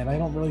anything planned. I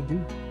don't really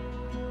do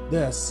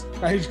this.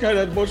 I just kind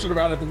of motion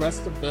around at the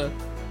rest of the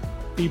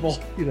people,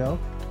 Neither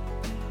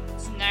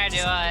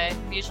do I.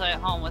 I'm usually at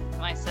home with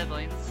my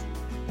siblings.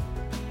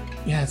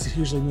 Yeah, it's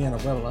usually me and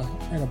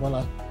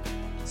Abuela.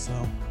 So.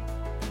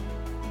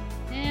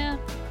 Yeah.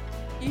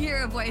 You hear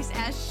a voice,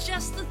 Ash,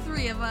 just the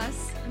three of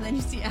us. And then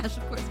you see Ash,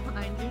 of course,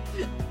 behind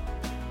you.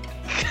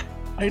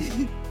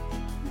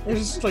 It's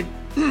just like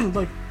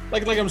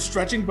I'm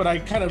stretching, but I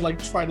kind of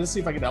like try to see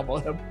if I can elbow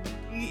him.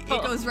 It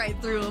goes right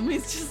through him.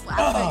 He's just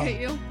laughing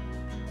at you.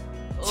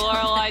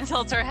 Lorelai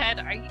tilts her head.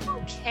 Are you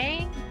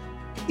okay?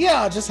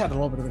 Yeah, I just had a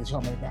little bit of an itch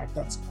on my back.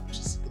 That's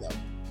just,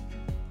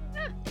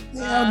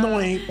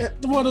 annoying.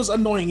 One of those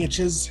annoying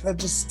itches that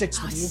just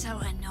sticks with you. So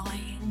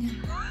annoying.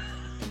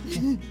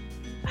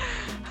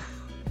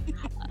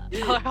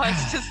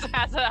 Lorelai just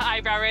has an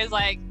eyebrow raised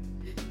like,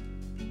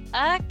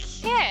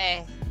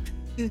 okay.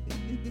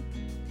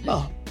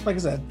 Well, like I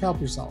said,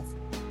 help yourself.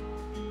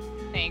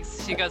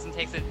 Thanks. She goes and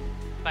takes a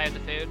bite of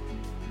the food.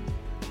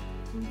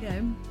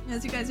 Okay.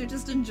 As you guys are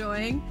just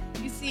enjoying,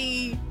 you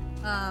see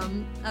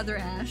other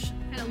Ash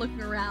kind of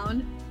looking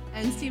around,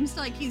 and seems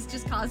like he's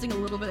just causing a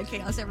little bit of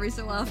chaos every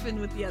so often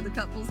with the other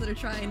couples that are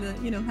trying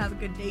to, have a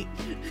good date.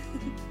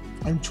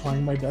 I'm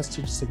trying my best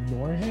to just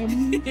ignore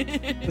him.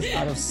 Just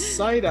out of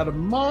sight, out of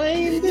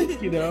mind,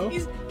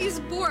 He's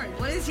bored.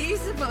 What is he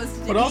supposed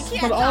to do? But He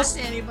can't talk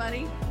to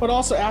anybody. But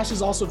also, Ash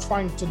is also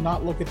trying to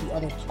not look at the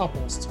other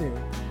couples, too.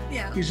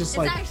 Yeah. He's just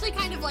it's actually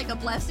kind of like a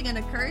blessing and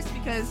a curse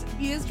because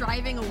he is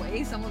driving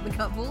away some of the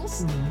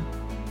couples.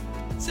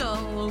 Mm-hmm.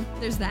 So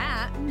there's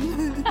that.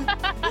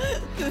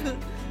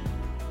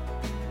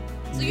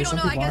 So you don't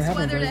know, I guess,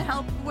 whether to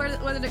help,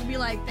 whether to be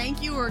like,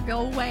 thank you or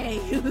go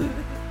away.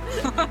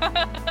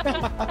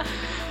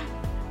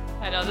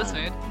 I know this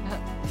mood.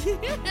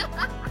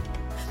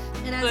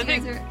 And as you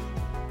guys are...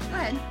 Go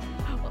ahead.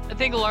 I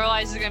think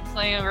Lorelai's just going to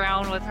play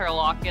around with her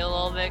locket a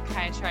little bit,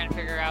 kind of trying to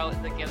figure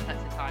out the gift that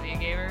Titania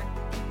gave her.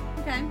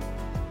 Okay.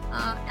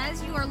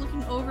 As you are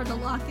looking over the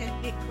locket,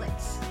 it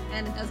clicks,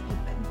 and it does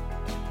open.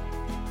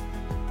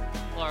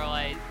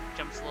 Lorelai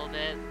jumps a little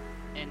bit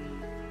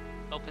and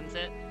opens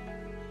it.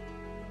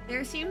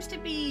 There seems to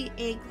be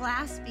a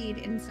glass bead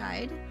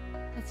inside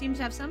that seems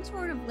to have some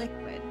sort of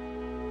liquid.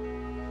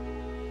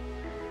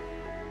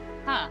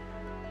 Huh.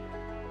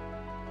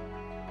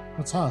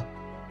 What's huh?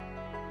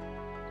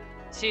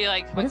 She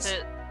puts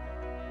it.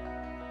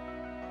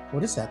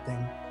 What is that thing?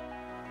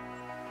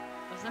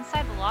 It was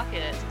inside the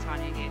locket that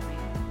Titania gave me.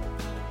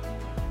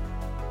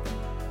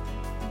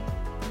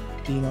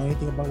 Do you know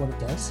anything about what it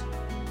does?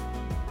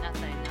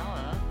 Nothing I know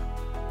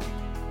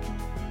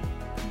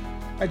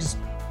of.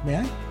 May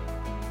I?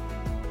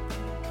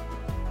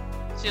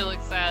 She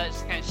looks at it,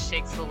 she kind of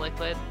shakes the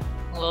liquid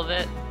a little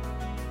bit.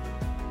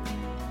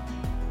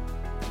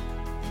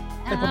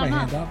 I put my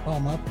hand up,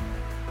 palm up.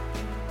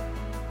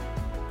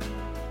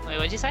 Wait,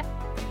 what'd you say?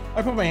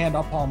 I put my hand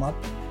up, palm up.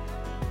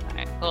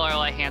 Alright,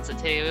 Lorelai hands it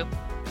to you.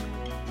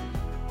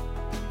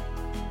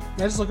 I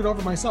just look it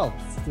over myself.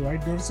 Do I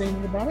notice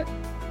anything about it?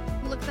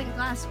 It looks like a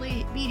glass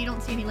bead. You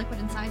don't see any liquid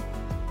inside.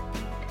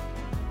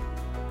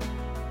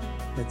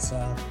 It's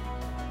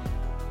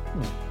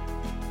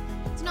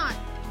It's not.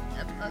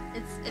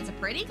 It's a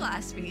pretty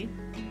glass bead.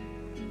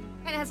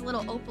 Kind of has a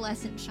little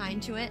opalescent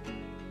shine to it.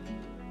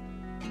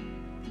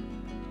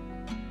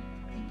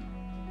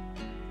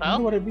 I don't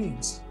know what it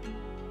means.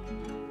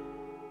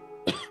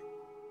 I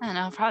don't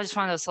know, probably just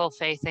one of those little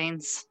Faye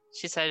things.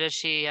 She said as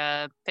she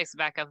picks it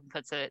back up and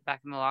puts it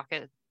back in the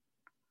locket.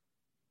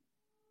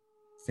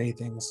 Faye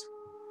things.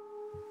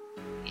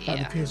 Yeah.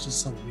 That appears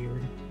just so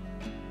weird.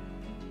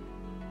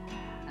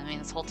 I mean,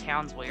 this whole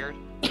town's weird.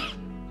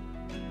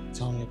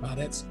 Tell me about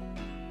it.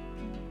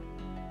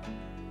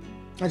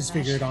 I just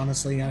figured,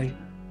 honestly, I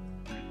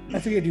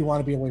figured you want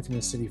to be away from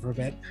the city for a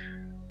bit.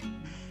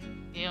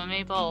 You and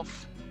me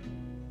both.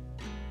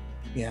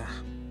 Yeah.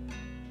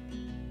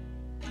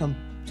 Come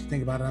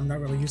think about it. I'm not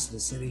really used to the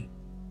city.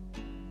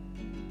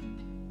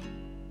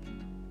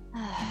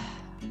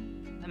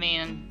 I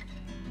mean,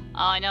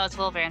 all I know is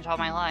Wilbranch all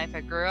my life.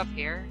 I grew up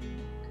here.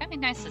 Kind of be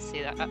nice to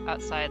see that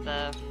outside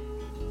the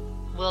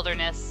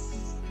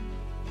wilderness.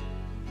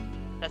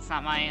 That's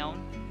not my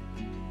own.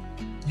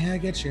 Yeah, I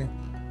get you.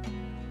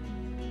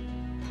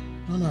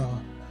 Oh no,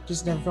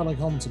 just never felt like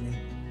home to me.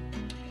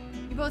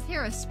 You both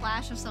hear a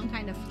splash of some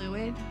kind of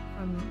fluid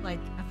from like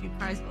a few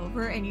cars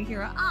over, and you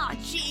hear a "ah,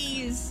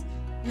 jeez,"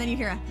 and then you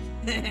hear a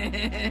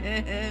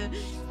and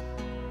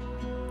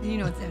you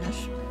know it's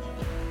Ash.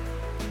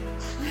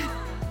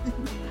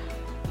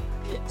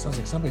 Sounds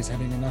like somebody's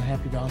having an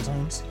unhappy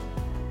Valentine's.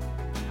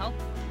 Oh.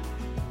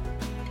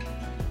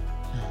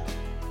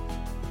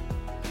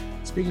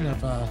 Speaking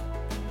of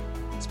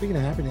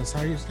happiness,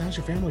 how's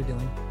your family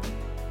doing?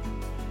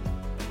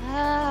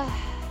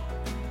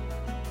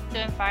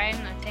 Doing fine.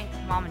 I think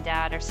mom and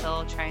dad are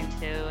still trying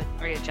to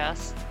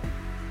readjust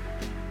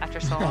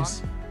after so long.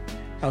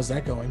 How's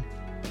that going?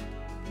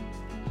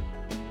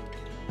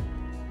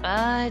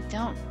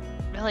 Don't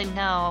really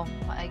know.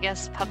 I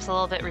guess Pup's a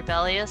little bit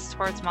rebellious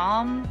towards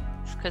mom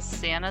because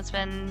Sienna's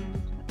been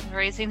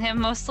raising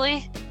him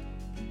mostly.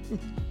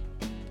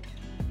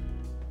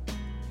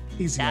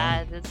 He's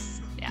Dad young.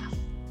 is, yeah.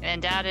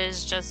 And dad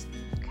is just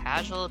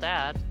casual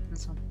dad.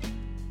 So,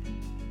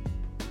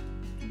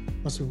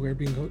 Must be weird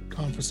being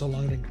gone for so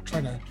long and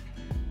trying to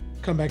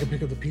come back and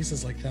pick up the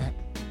pieces like that.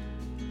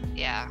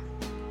 yeah.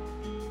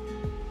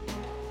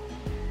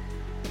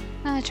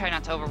 I try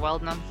not to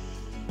overwhelm them.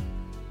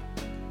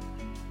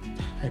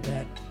 I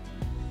bet.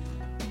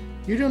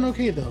 You're doing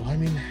okay though. I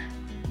mean,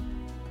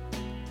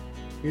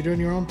 you're doing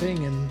your own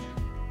thing, and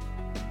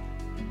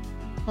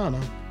I don't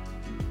know.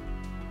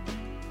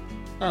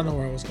 I don't know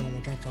where I was going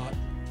with that thought.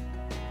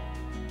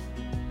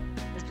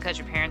 It's because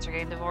your parents are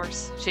getting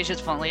divorced. She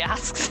just bluntly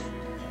asks.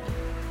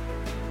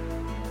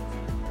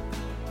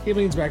 He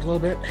leans back a little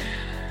bit.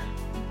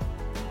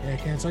 Yeah,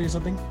 can I tell you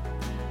something?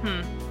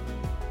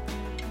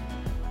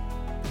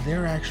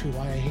 They're actually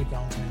why I hate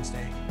Valentine's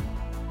Day.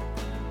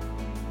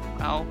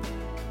 Oh.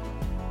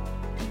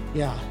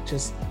 Yeah,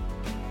 just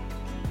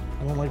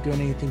I don't like doing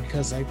anything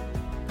because I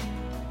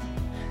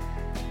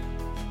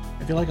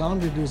feel like all I'm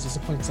gonna do is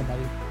disappoint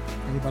somebody,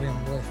 anybody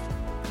I'm with,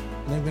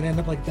 and I'm gonna end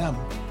up like them.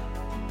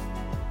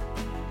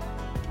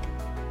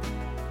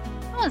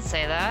 I wouldn't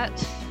say that.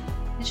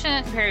 You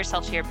shouldn't compare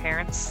yourself to your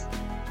parents.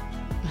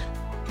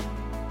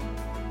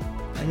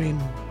 I mean,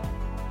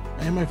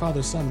 I am my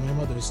father's son, my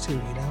mother's too, you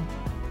know?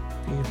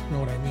 If you know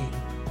what I mean.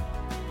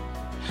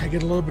 I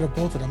get a little bit of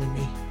both of them in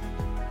me.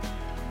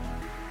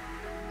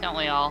 Don't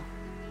we all?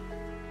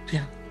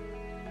 Yeah.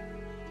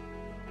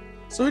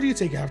 So who do you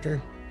take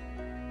after?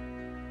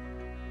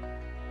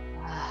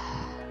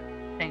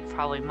 I think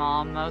probably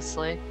mom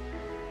mostly.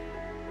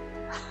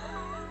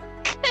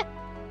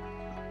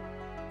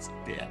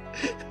 Yeah.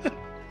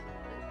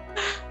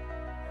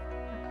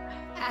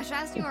 Ash,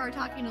 as you are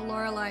talking to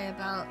Lorelai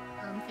about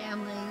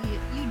family,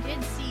 you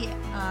did see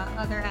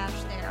other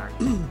Ash there,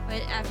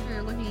 but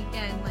after looking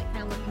again, like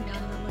kind of looking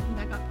down and then looking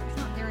back up, it's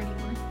not there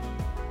anymore.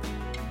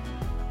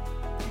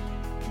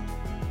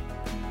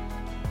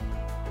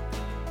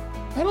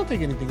 I don't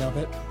think anything of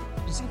it.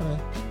 Just kind of.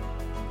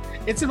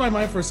 It's in my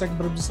mind for a second,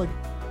 but I'm just like,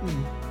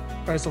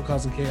 probably still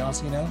causing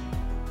chaos, you know?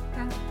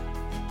 Okay.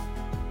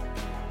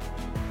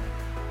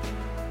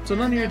 So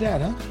none of your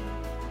dad, huh?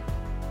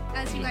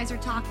 As you guys are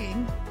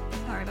talking,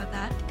 sorry about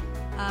that,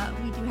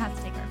 we do have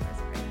to take our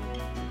first break.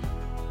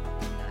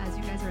 So as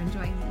you guys are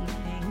enjoying the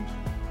evening,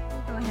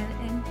 we'll go ahead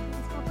and do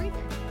this small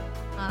breather.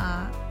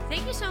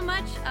 Thank you so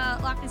much,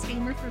 Loch Ness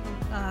Gamer, for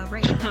the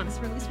raid. That was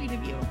really sweet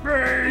of you.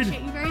 Raid!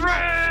 Appreciate you very much.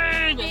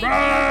 Thank you.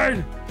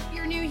 Raid! If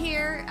you're new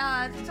here,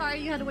 sorry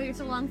you had to wait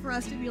so long for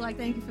us to be like,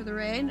 thank you for the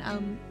raid.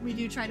 We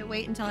do try to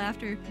wait until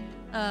after,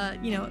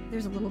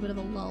 there's a little bit of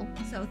a lull.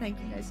 So thank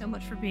you guys so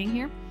much for being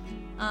here.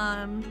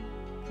 I'm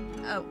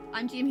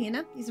GM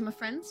Hannah. These are my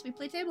friends. We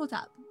play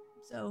tabletop.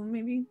 So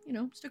maybe,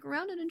 stick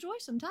around and enjoy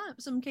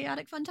some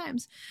chaotic fun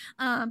times.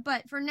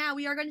 But for now,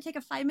 we are going to take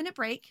a 5-minute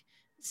break.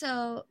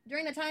 So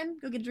during that time,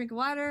 go get a drink of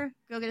water,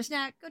 go get a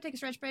snack, go take a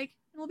stretch break,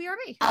 and we'll be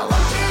RB. I want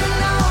you to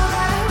know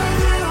that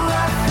with you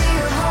I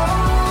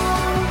feel whole.